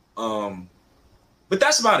times. But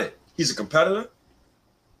that's about it. He's a competitor.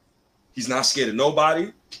 He's not scared of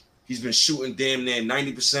nobody. He's been shooting damn near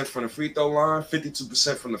 90% from the free throw line,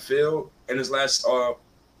 52% from the field. In his last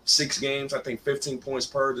 6 games, I think 15 points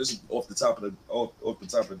per. This is off the top of the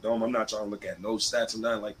dome. I'm not trying to look at no stats and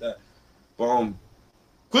nothing like that. But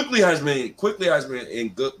Quickly has been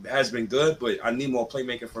good, but I need more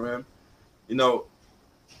playmaking from him. You know,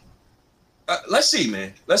 let's see,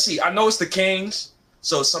 man. Let's see. I know it's the Kings,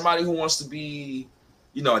 so somebody who wants to be,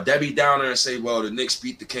 you know, a Debbie Downer and say, well, the Knicks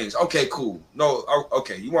beat the Kings. Okay, cool. No,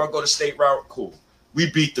 okay. You want to go the state route? Cool. We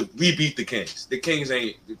beat the Kings. The Kings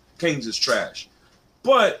is trash.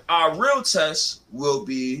 But our real test will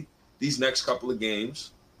be these next couple of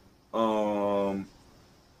games.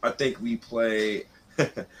 I think we play,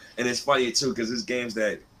 and it's funny too because it's games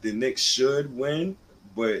that the Knicks should win,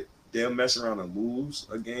 but they'll mess around and lose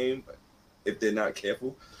a game if they're not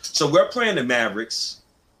careful. So we're playing the Mavericks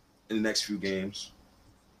in the next few games.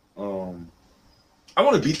 I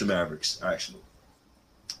want to beat the Mavericks, actually.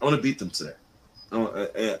 I want to beat them today.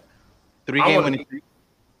 3-game winning streak.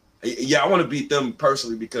 Yeah, I want to beat them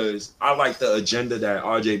personally because I like the agenda that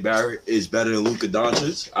RJ Barrett is better than Luka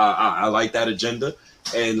Doncic. I like that agenda.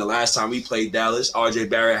 And the last time we played Dallas, RJ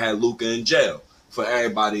Barrett had Luka in jail for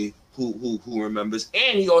everybody who remembers.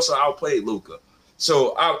 And he also outplayed Luka.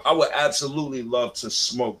 So I would absolutely love to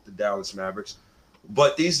smoke the Dallas Mavericks.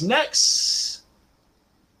 But these next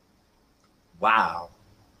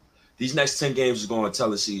 10 games is going to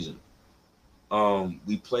tell the season.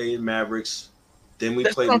 We played Mavericks. Then we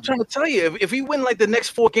played. What I'm trying to tell you. If we win like the next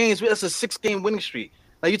 4 games, that's a 6-game winning streak.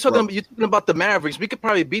 Like you're talking about the Mavericks, we could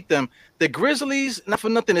probably beat them. The Grizzlies, not for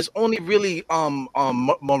nothing, it's only really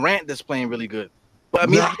Morant that's playing really good. But I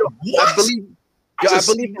mean, I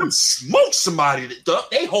believe him smoke somebody.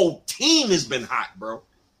 Their whole team has been hot, bro.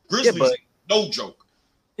 Grizzlies, no joke.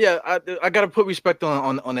 Yeah, I gotta put respect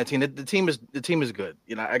on that team. The team is good.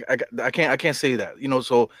 You know, I can't say that. You know,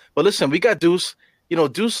 so but listen, we got Deuce. You know,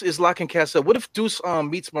 Deuce is locking cats up. What if Deuce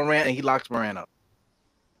meets Morant and he locks Morant up?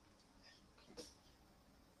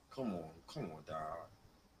 Come on, dog.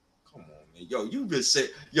 Come on, man. Yo, you been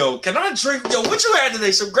sick. Yo, can I drink? Yo, what you had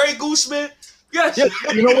today? Some Grey Goose, man? Yes. Yeah,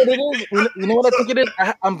 you know what it is? You know what I think it is?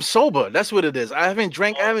 I'm sober. That's what it is. I haven't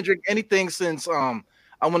drank anything since I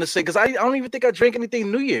want to say because I don't even think I drank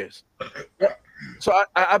anything New Year's. So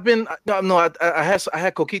I've been I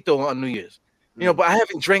had coquito on New Year's. You know, but I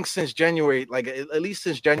haven't drank since January, like at least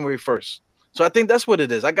since January 1st. So I think that's what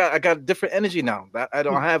it is. I got different energy now. I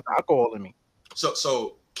don't have alcohol in me.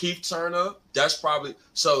 So Keith Turner, that's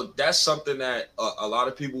something that a lot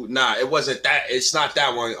of people. Nah, it wasn't that. It's not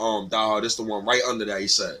that one. Dog, it's the one right under that. He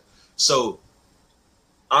said. So,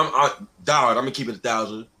 I'm gonna keep it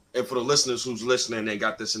 1,000. And for the listeners who's listening, they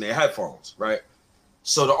got this in their headphones, right?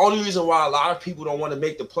 So the only reason why a lot of people don't want to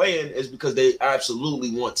make the play-in is because they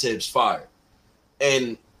absolutely want Thibs fired.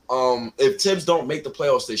 And if Thibs don't make the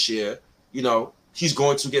playoffs this year, you know he's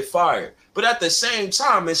going to get fired. But at the same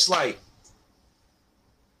time, it's like.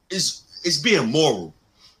 It's being moral.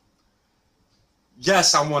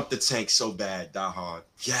 Yes, I want the tank so bad, Die Hard.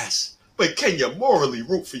 Yes. But can you morally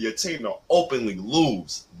root for your team to openly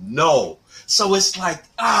lose? No. So it's like,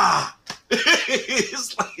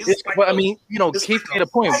 it's like but I mean, you know, Keith made a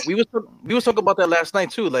point. We was talking about that last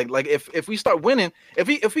night too. Like if we start winning,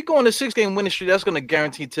 if we go on a 6-game winning streak, that's going to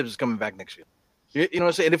guarantee Thibs is coming back next year. You know what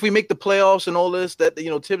I'm saying? And if we make the playoffs and all this, that you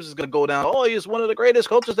know, Thibs is going to go down. Oh, he's one of the greatest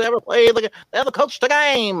coaches to ever play. Like they ever coached the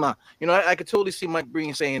game. You know, I could totally see Mike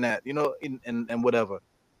Breen saying that. You know, and whatever.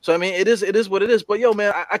 So I mean, it is what it is. But yo,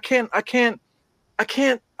 man, I can't. I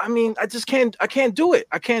mean, I just can't. I can't do it.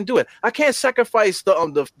 I can't do it. I can't sacrifice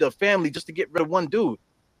the family just to get rid of one dude.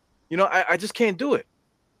 You know, I just can't do it.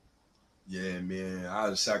 Yeah, man.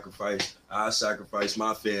 I sacrificed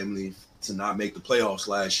my family to not make the playoffs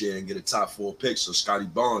last year and get a top 4 pick so Scotty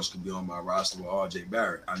Barnes could be on my roster with RJ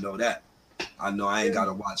Barrett. I know that. I know I ain't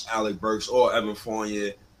gotta watch Alec Burks or Evan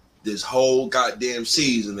Fournier this whole goddamn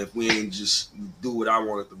season if we ain't just do what I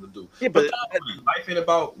wanted them to do. Yeah, but life ain't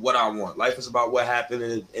about what I want. Life is about what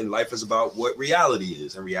happened, and life is about what reality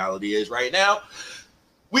is. And reality is right now,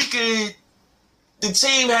 the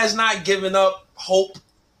team has not given up hope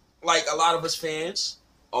like a lot of us fans.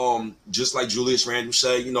 Just like Julius Randle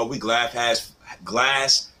said, you know, we glass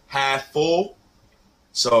half full.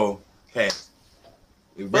 So hey,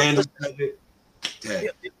 if Randle does it, hey.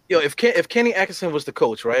 Yo, if Kenny Atkinson was the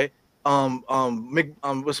coach, right?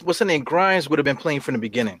 What's the name? Grimes would have been playing from the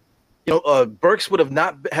beginning. You know, Burks would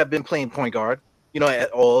have been playing point guard. You know,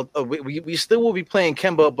 at all. We still will be playing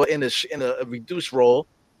Kemba, but in a reduced role.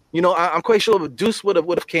 You know, I'm quite sure Deuce would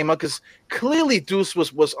have came out because clearly Deuce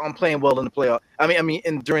was playing well in the playoff.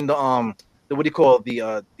 During the what do you call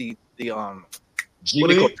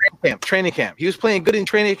training camp. He was playing good in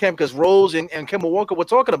training camp because Rose and Kemba Walker were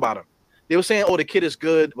talking about him. They were saying, "Oh, the kid is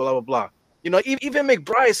good." Blah blah blah. You know, even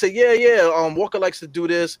McBride said, "Yeah. Walker likes to do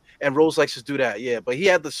this and Rose likes to do that." Yeah, but he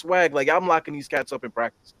had the swag like I'm locking these cats up in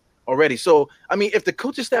practice already. So I mean, if the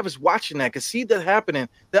coaching staff is watching that, can see that happening,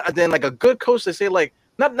 then like a good coach, they say like.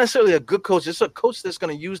 Not necessarily a good coach, just a coach that's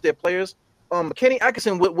going to use their players. Kenny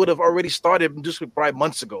Atkinson would have already started Deuce McBride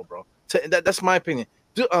months ago, bro. That's my opinion.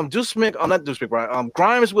 Not Deuce McBride.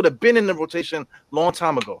 Grimes would have been in the rotation long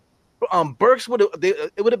time ago. Burks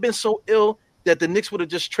it would have been so ill that the Knicks would have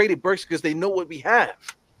just traded Burks because they know what we have.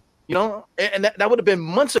 You know, and that would have been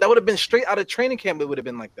months. That would have been straight out of training camp. It would have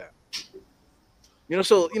been like that. You know,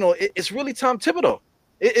 so you know it's really Tom Thibodeau.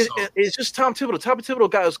 It's just Tom Thibodeau. Tom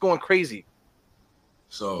Thibodeau guy is going crazy.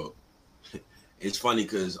 So it's funny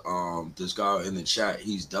because this guy in the chat,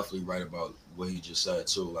 he's definitely right about what he just said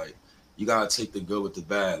too. Like, you gotta take the good with the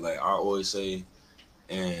bad. Like I always say,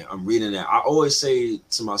 and I'm reading that. I always say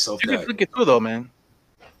to myself you can flick it through though, man.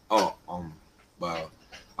 Wow.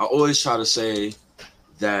 I always try to say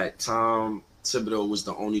that Tom Thibodeau was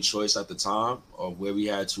the only choice at the time of where we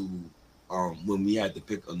had to when we had to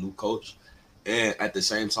pick a new coach. And at the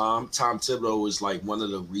same time, Tom Thibodeau was like one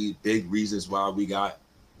of the big reasons why we got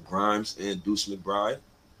Grimes and Deuce McBride.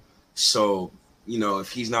 So, you know,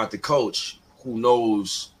 if he's not the coach, who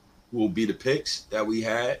knows who will be the picks that we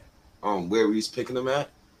had, where he's picking them at.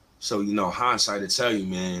 So, you know, hindsight to tell you,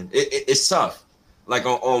 man, it's tough. Like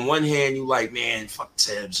on one hand, you like, man, fuck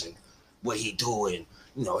Thibs and what he doing.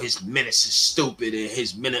 You know, his minutes is stupid and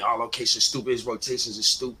his minute allocation is stupid. His rotations is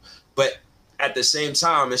stupid. But at the same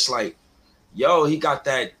time, it's like, yo, he got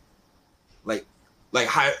that, like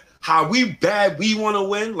how we want to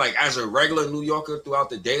win, like as a regular New Yorker throughout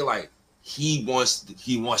the day, like he wants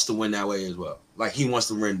to win that way as well. Like he wants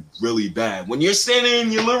to win really bad. When you're standing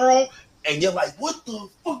in your living room and you're like, what the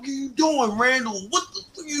fuck are you doing, Randall? What the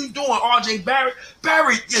fuck are you doing, RJ Barrett?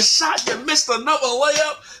 Barrett, you missed another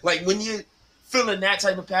layup. Like when you're feeling that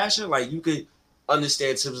type of passion, like you could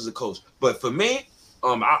understand Thibs as a coach. But for me,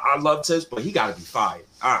 I love Thibs, but he got to be fired.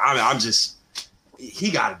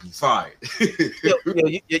 He got to be fired.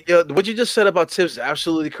 What you just said about Thibs is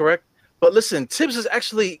absolutely correct. But listen, Thibs is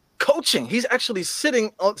actually coaching. He's actually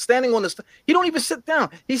standing on the. He don't even sit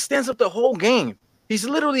down. He stands up the whole game. He's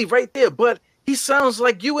literally right there. But he sounds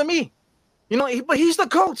like you and me. You know, but he's the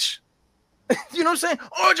coach. You know what I'm saying?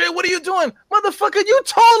 RJ, what are you doing? Motherfucker, you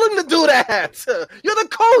told him to do that. You're the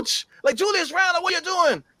coach. Like Julius Randle, what are you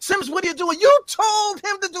doing? Sims, what are you doing? You told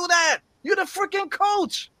him to do that. You're the freaking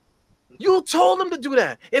coach. You told him to do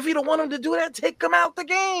that. If you don't want him to do that, take him out the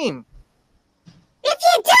game. If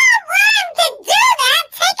you don't want him to do that,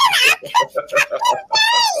 take him out the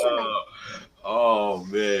game. Oh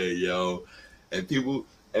man, yo. And people,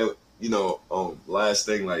 you know, last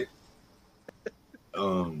thing, like,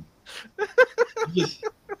 the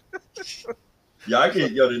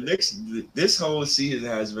Knicks, this whole season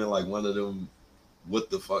has been like one of them what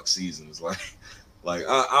the fuck seasons. Like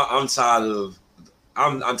I'm tired of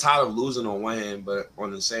I'm tired of losing on one hand, but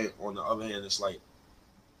on the other hand, it's like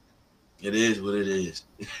it is what it is.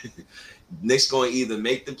 Knicks going to either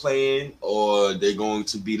make the play-in or they're going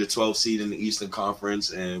to be the 12th seed in the Eastern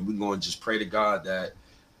Conference, and we're going to just pray to God that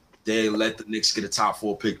they let the Knicks get a top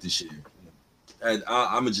 4 pick this year. And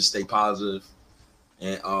I'm gonna just stay positive,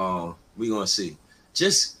 and we're gonna see.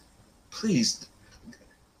 Just please,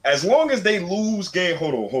 as long as they lose game.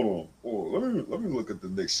 Hold on. Let me look at the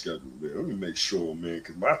Knicks schedule, man. Let me make sure, man,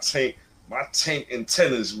 because my tank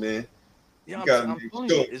antennas, man. Yeah, I'm telling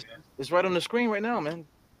you, it's right on the screen right now, man.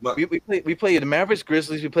 We played the Mavericks,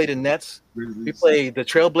 Grizzlies. We played the Nets. Grizzlies. We played the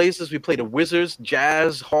Trailblazers. We played the Wizards,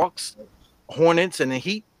 Jazz, Hawks, Hornets, and the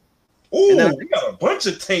Heat. Oh, then we got a bunch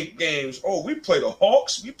of tank games. Oh, we play the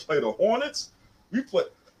Hawks. We play the Hornets.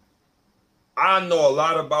 I know a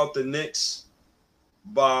lot about the Knicks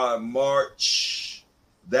by March,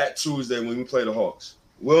 that Tuesday when we play the Hawks.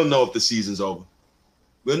 We'll know if the season's over.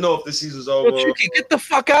 Yo, Tricky, get the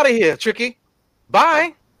fuck out of here, Tricky.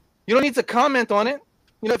 Bye. You don't need to comment on it.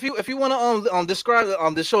 You know, if you want to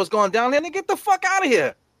describe this show is going down, then get the fuck out of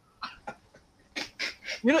here.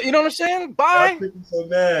 You know what I'm saying? Bye. I'm so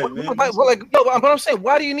mad, man. But I'm saying,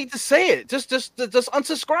 why do you need to say it? Just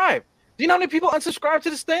unsubscribe. Do you know how many people unsubscribe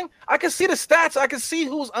to this thing? I can see the stats. I can see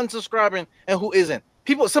who's unsubscribing and who isn't.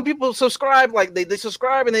 Some people subscribe, like they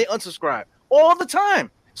subscribe and they unsubscribe all the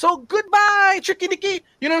time. So goodbye, Tricky Nicky.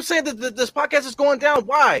 You know what I'm saying? This podcast is going down.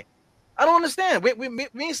 Why? I don't understand.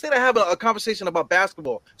 We instead of having a conversation about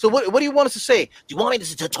basketball. So what do you want us to say? Do you want me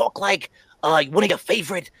to talk like one of your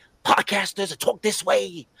favorite podcasters to talk this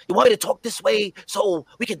way? You want me to talk this way so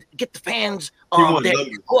we can get the fans their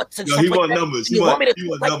thoughts and stuff like that? Numbers. Do you want me to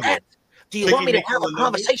talk like that? Do you want me to have a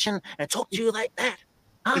conversation and talk to you like that?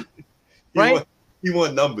 Huh? Right? He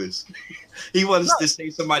want numbers. He wants to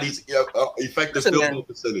say somebody's effective field goal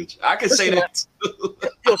percentage. I can say that.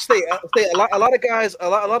 Yo, stay. A lot of guys.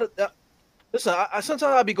 Listen, sometimes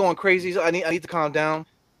I'll be going crazy. So I need to calm down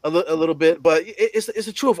a little bit. But it's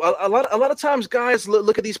the truth. A lot of times, guys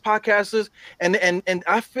look at these podcasters, and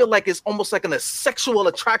I feel like it's almost like a sexual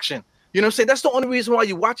attraction. You know what I'm saying? That's the only reason why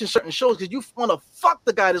you're watching certain shows, because you want to fuck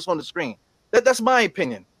the guy that's on the screen. That's my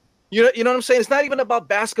opinion. You know what I'm saying? It's not even about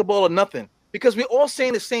basketball or nothing, because we're all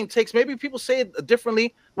saying the same takes. Maybe people say it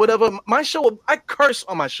differently, whatever. My show, I curse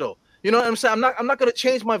on my show. You know what I'm saying? I'm not going to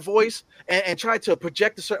change my voice and try to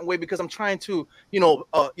project a certain way because I'm trying to,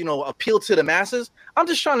 appeal to the masses. I'm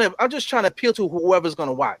just trying to appeal to whoever's going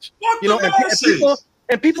to watch. You know,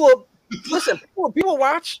 and people listen. People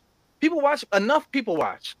watch. People watch. Enough people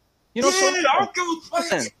watch. You know,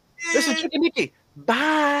 listen, Chicken Nicky.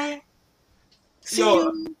 Bye.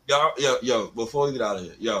 Yo, before we get out of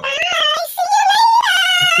here, yo,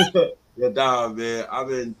 Dom, man, I've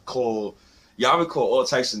been called all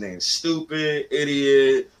types of names. Stupid,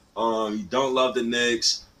 idiot, you don't love the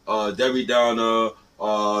Knicks, Debbie Downer,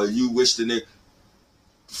 you wish the Knicks.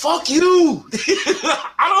 Fuck you.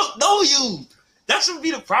 I don't know you. That should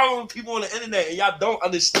be the problem with people on the internet, and y'all don't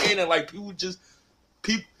understand it. Like, people.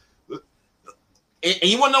 And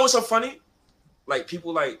you want to know what's so funny? Like,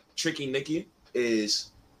 people like Tricky Nicky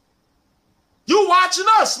is, you watching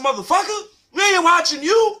us, motherfucker. We ain't watching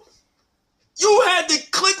you. You had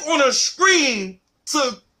to click on a screen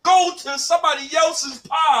to go to somebody else's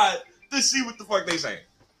pod to see what the fuck they saying.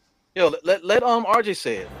 Yo, let RJ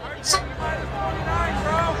say it.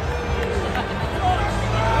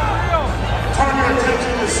 Turn your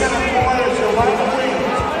attention to center players. Your right wing.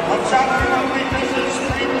 I'm shouting on weaknesses.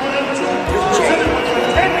 Screen wins. Presented with the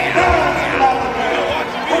 10 pounds of the man.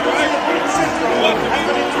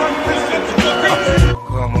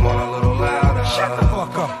 Come on a little louder. Shut the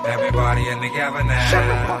fuck up. Everybody in together now. Shut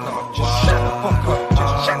the fuck up. Just shut the fuck up.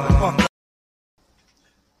 Just shut the fuck up.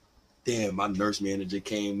 Damn, my nurse manager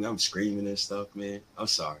came. I'm screaming and stuff, man. I'm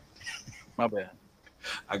sorry. My bad.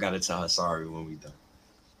 I gotta tell her sorry when we done.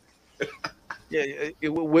 Yeah,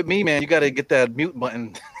 with me, man, you gotta get that mute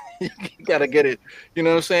button. You gotta get it. You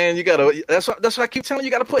know what I'm saying? You gotta. That's what I keep telling you.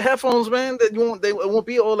 You gotta put headphones, man. That it won't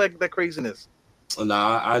be all that craziness.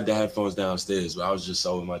 Nah, I had the headphones downstairs, but I was just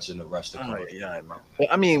so much in the rush to come. Yeah,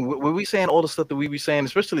 I mean, when we saying all the stuff that we be saying,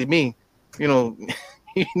 especially me, you know,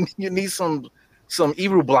 you need some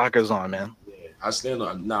evil blockers on, man. Yeah, I stand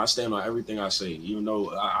on everything I say, even though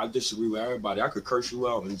I disagree with everybody. I could curse you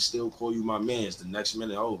out and still call you my man's the next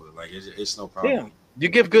minute over. Like, it's no problem. Yeah. You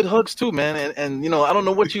give good hugs too, man, and you know, I don't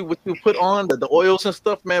know what you put on the oils and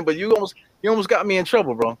stuff, man, but you almost got me in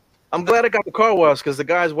trouble, bro. I'm glad I got the car washed because the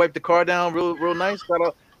guys wiped the car down real nice.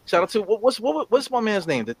 Shout out to what's my man's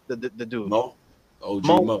name? The dude Mo, OG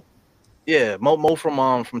Mo. Yeah, Mo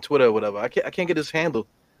from Twitter or whatever. I can't get his handle,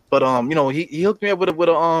 but you know, he hooked me up with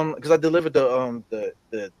a because I delivered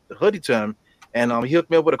the hoodie to him, and he hooked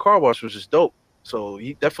me up with a car wash, which is dope. So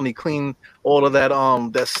he definitely cleaned all of that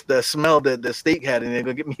that smell that the steak had, and they're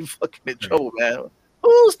gonna get me fucking in trouble, man.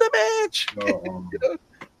 Who's the bitch? You know,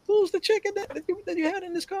 who's the chicken that you had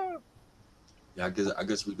in this car? Yeah, I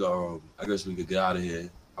guess we go. I guess we could get out of here.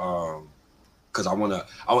 Cause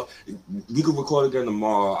we could record again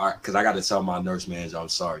tomorrow. Cause I got to tell my nurse manager I'm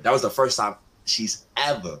sorry. That was the first time she's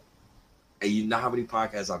ever. And you know how many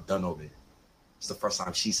podcasts I've done over here. It's the first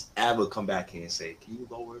time she's ever come back here and say, "Can you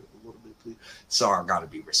lower it a little bit, please?" So I gotta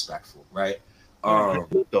be respectful, right? How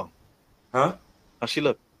she look, though? Huh? How she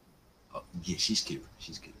look? Yeah, she's cute.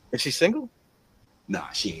 She's cute. Is she single? Nah,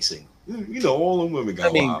 she ain't single. You know, all them women got.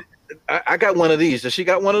 I mean, I got one of these. Does she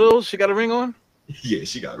got one of those? She got a ring on? Yeah,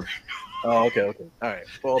 she got a ring. Oh, okay. All right,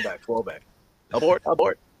 fall back.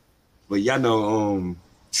 Abort. But y'all know,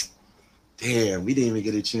 damn, we didn't even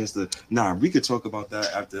get a chance to. Nah, we could talk about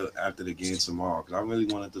that after the game tomorrow. Because I really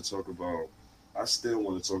wanted to talk about. I still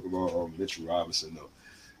want to talk about Mitchell Robinson though,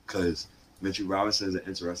 because Mitchell Robinson is an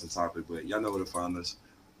interesting topic. But y'all know where to find us.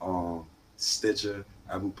 Stitcher,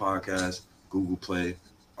 Apple Podcasts, Google Play,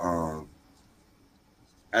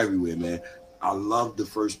 everywhere, man. I love the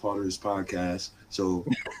first part of this podcast. So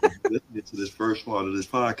listening to this first part of this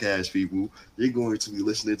podcast, people, you're going to be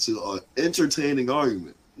listening to an entertaining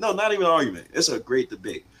argument. No, not even an argument. It's a great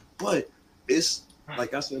debate. But it's,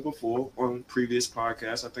 like I said before on previous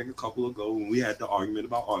podcasts, I think a couple ago when we had the argument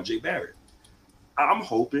about RJ Barrett. I'm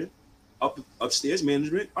hoping upstairs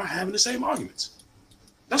management are having the same arguments.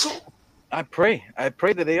 That's all. I pray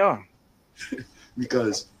that they are.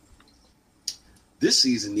 Because this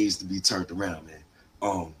season needs to be turned around,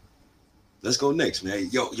 man. Let's go Knicks, man.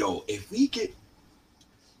 Yo, if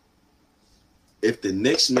the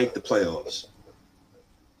Knicks make the playoffs,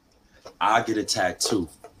 I get a tattoo.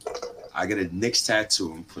 I get a Knicks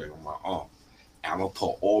tattoo and put it on my arm. I'm gonna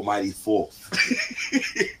put Almighty Fourth.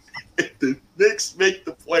 If the Knicks make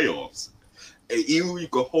the playoffs, and even you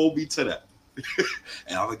can hold me to that,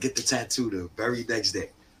 and I'm gonna get the tattoo the very next day.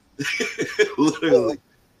 Literally.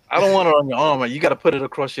 I don't want it on your arm. Man. You got to put it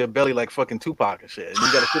across your belly like fucking Tupac and shit. And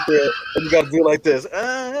you got to sit there and you got to do like this.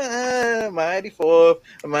 Mighty Fourth,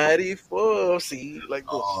 see, like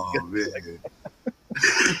this. Oh man.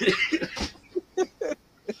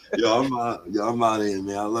 I'm out of here,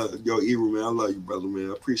 man. I love Ebro, man. I love you, brother, man.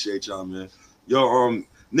 I appreciate y'all, man.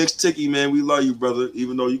 Nick's Ticky, man, we love you, brother.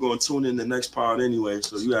 Even though you're gonna tune in the next pod anyway,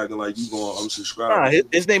 so you acting like you gonna unsubscribe. Nah,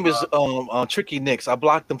 his name is Tricky Nicks. I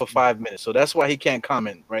blocked him for 5 minutes, so that's why he can't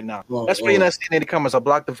comment right now. That's why you're not seeing any comments. I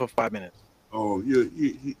blocked him for 5 minutes. Oh,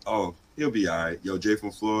 he'll be all right. Yo, Jay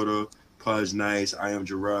from Florida, Pudge Nice, I am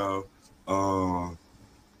Jarrell,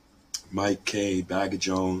 Mike K, Bagger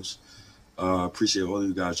Jones. Appreciate all of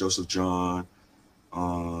you guys. Joseph John,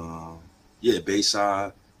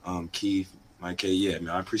 Bayside, Keith. Mike K, yeah,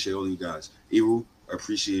 man, I appreciate all of you guys. Eru, I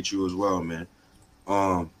appreciate you as well, man.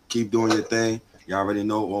 Keep doing your thing. You already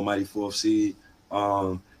know Almighty Fourth Seed.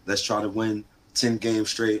 Let's try to win 10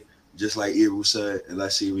 games straight, just like Eru said, and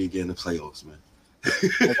let's see if we get in the playoffs, man.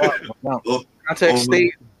 Contact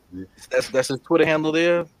State. That's his Twitter handle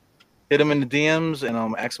there. Hit him in the DMs and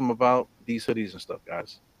ask him about these hoodies and stuff,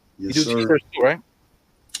 guys. Yes, you do t-shirts too, right?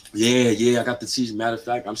 Yeah, I got the t-shirts. Matter of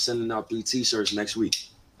fact, I'm sending out 3 t-shirts next week.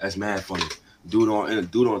 That's mad funny. Dude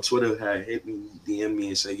on Twitter had hit me, DM me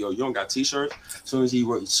and say, "Yo, you don't got t-shirts?" As soon as he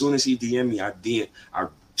DM me, I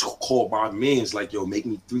called my man's like, "Yo, make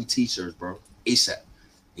me 3 t-shirts, bro, ASAP."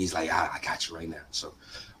 He's like, I got you right now. So,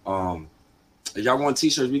 if y'all want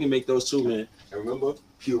t-shirts, we can make those too, man. And remember,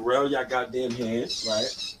 Purell, y'all goddamn hands,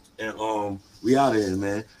 right? And we out of here,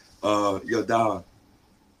 man. Yo, dog.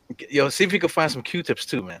 Yo, see if you can find some Q-tips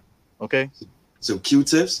too, man. Okay. Some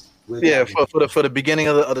Q-tips. Yeah, for the beginning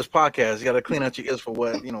of this podcast, you got to clean out your ears for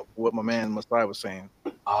what my man Masai was saying.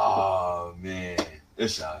 Oh man,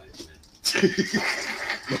 it's out of here,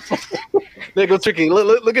 man. There go Tricky.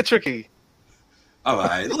 Look at Tricky. All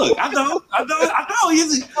right, look, I know.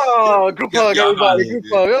 Group hug, everybody. Group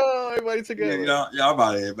hug. Oh, everybody together. Yeah, I'm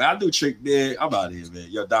out of here, man. I do Trick, man. I'm out of here, man.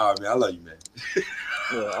 Yo, dog, man. I love you, man.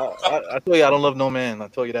 Yeah, I told you I don't love no man. I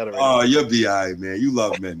told you that already. Oh, you'll be all right, man. You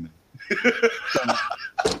love men, man.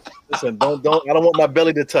 Listen, don't. I don't want my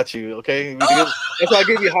belly to touch you. Okay, that's why I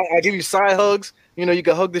give you side hugs. You know, you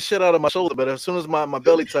can hug the shit out of my shoulder, but as soon as my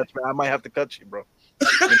belly touch, man, I might have to cut you, bro.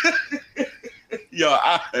 Yo.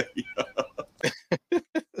 All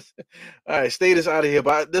right, State is out of here.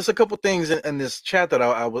 But there's a couple things in this chat that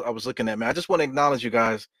I was looking at, man. I just want to acknowledge you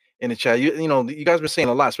guys in the chat. You know, you guys been saying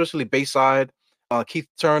a lot, especially Bayside, Keith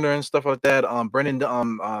Turner and stuff like that. Brendan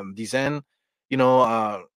Dezen.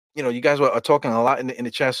 You guys are talking a lot in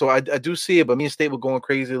the chat, so I do see it. But me and State were going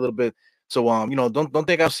crazy a little bit. So don't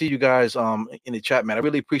think I'll see you guys in the chat, man. I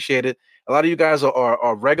really appreciate it. A lot of you guys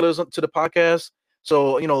are regulars to the podcast.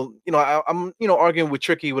 So I'm arguing with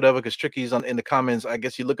Tricky, whatever, because Tricky's in the comments. I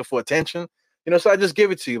guess you're looking for attention, So I just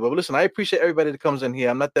give it to you. But listen, I appreciate everybody that comes in here.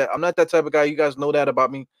 I'm not that type of guy. You guys know that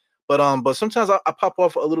about me. But sometimes I pop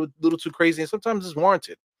off a little too crazy, and sometimes it's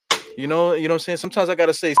warranted. You know what I'm saying? Sometimes I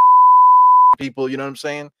gotta say people. You know what I'm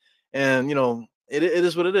saying? And it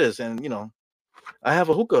is what it is. And I have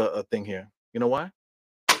a hookah thing here. You know why?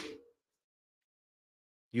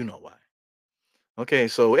 You know why. Okay,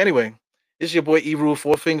 so anyway, this is your boy E-Rule,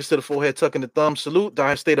 4 fingers to the forehead, tucking the thumb. Salute,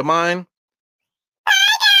 dire state of mind.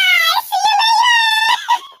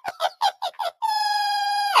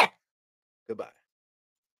 Goodbye.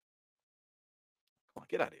 Come on,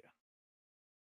 get out of here.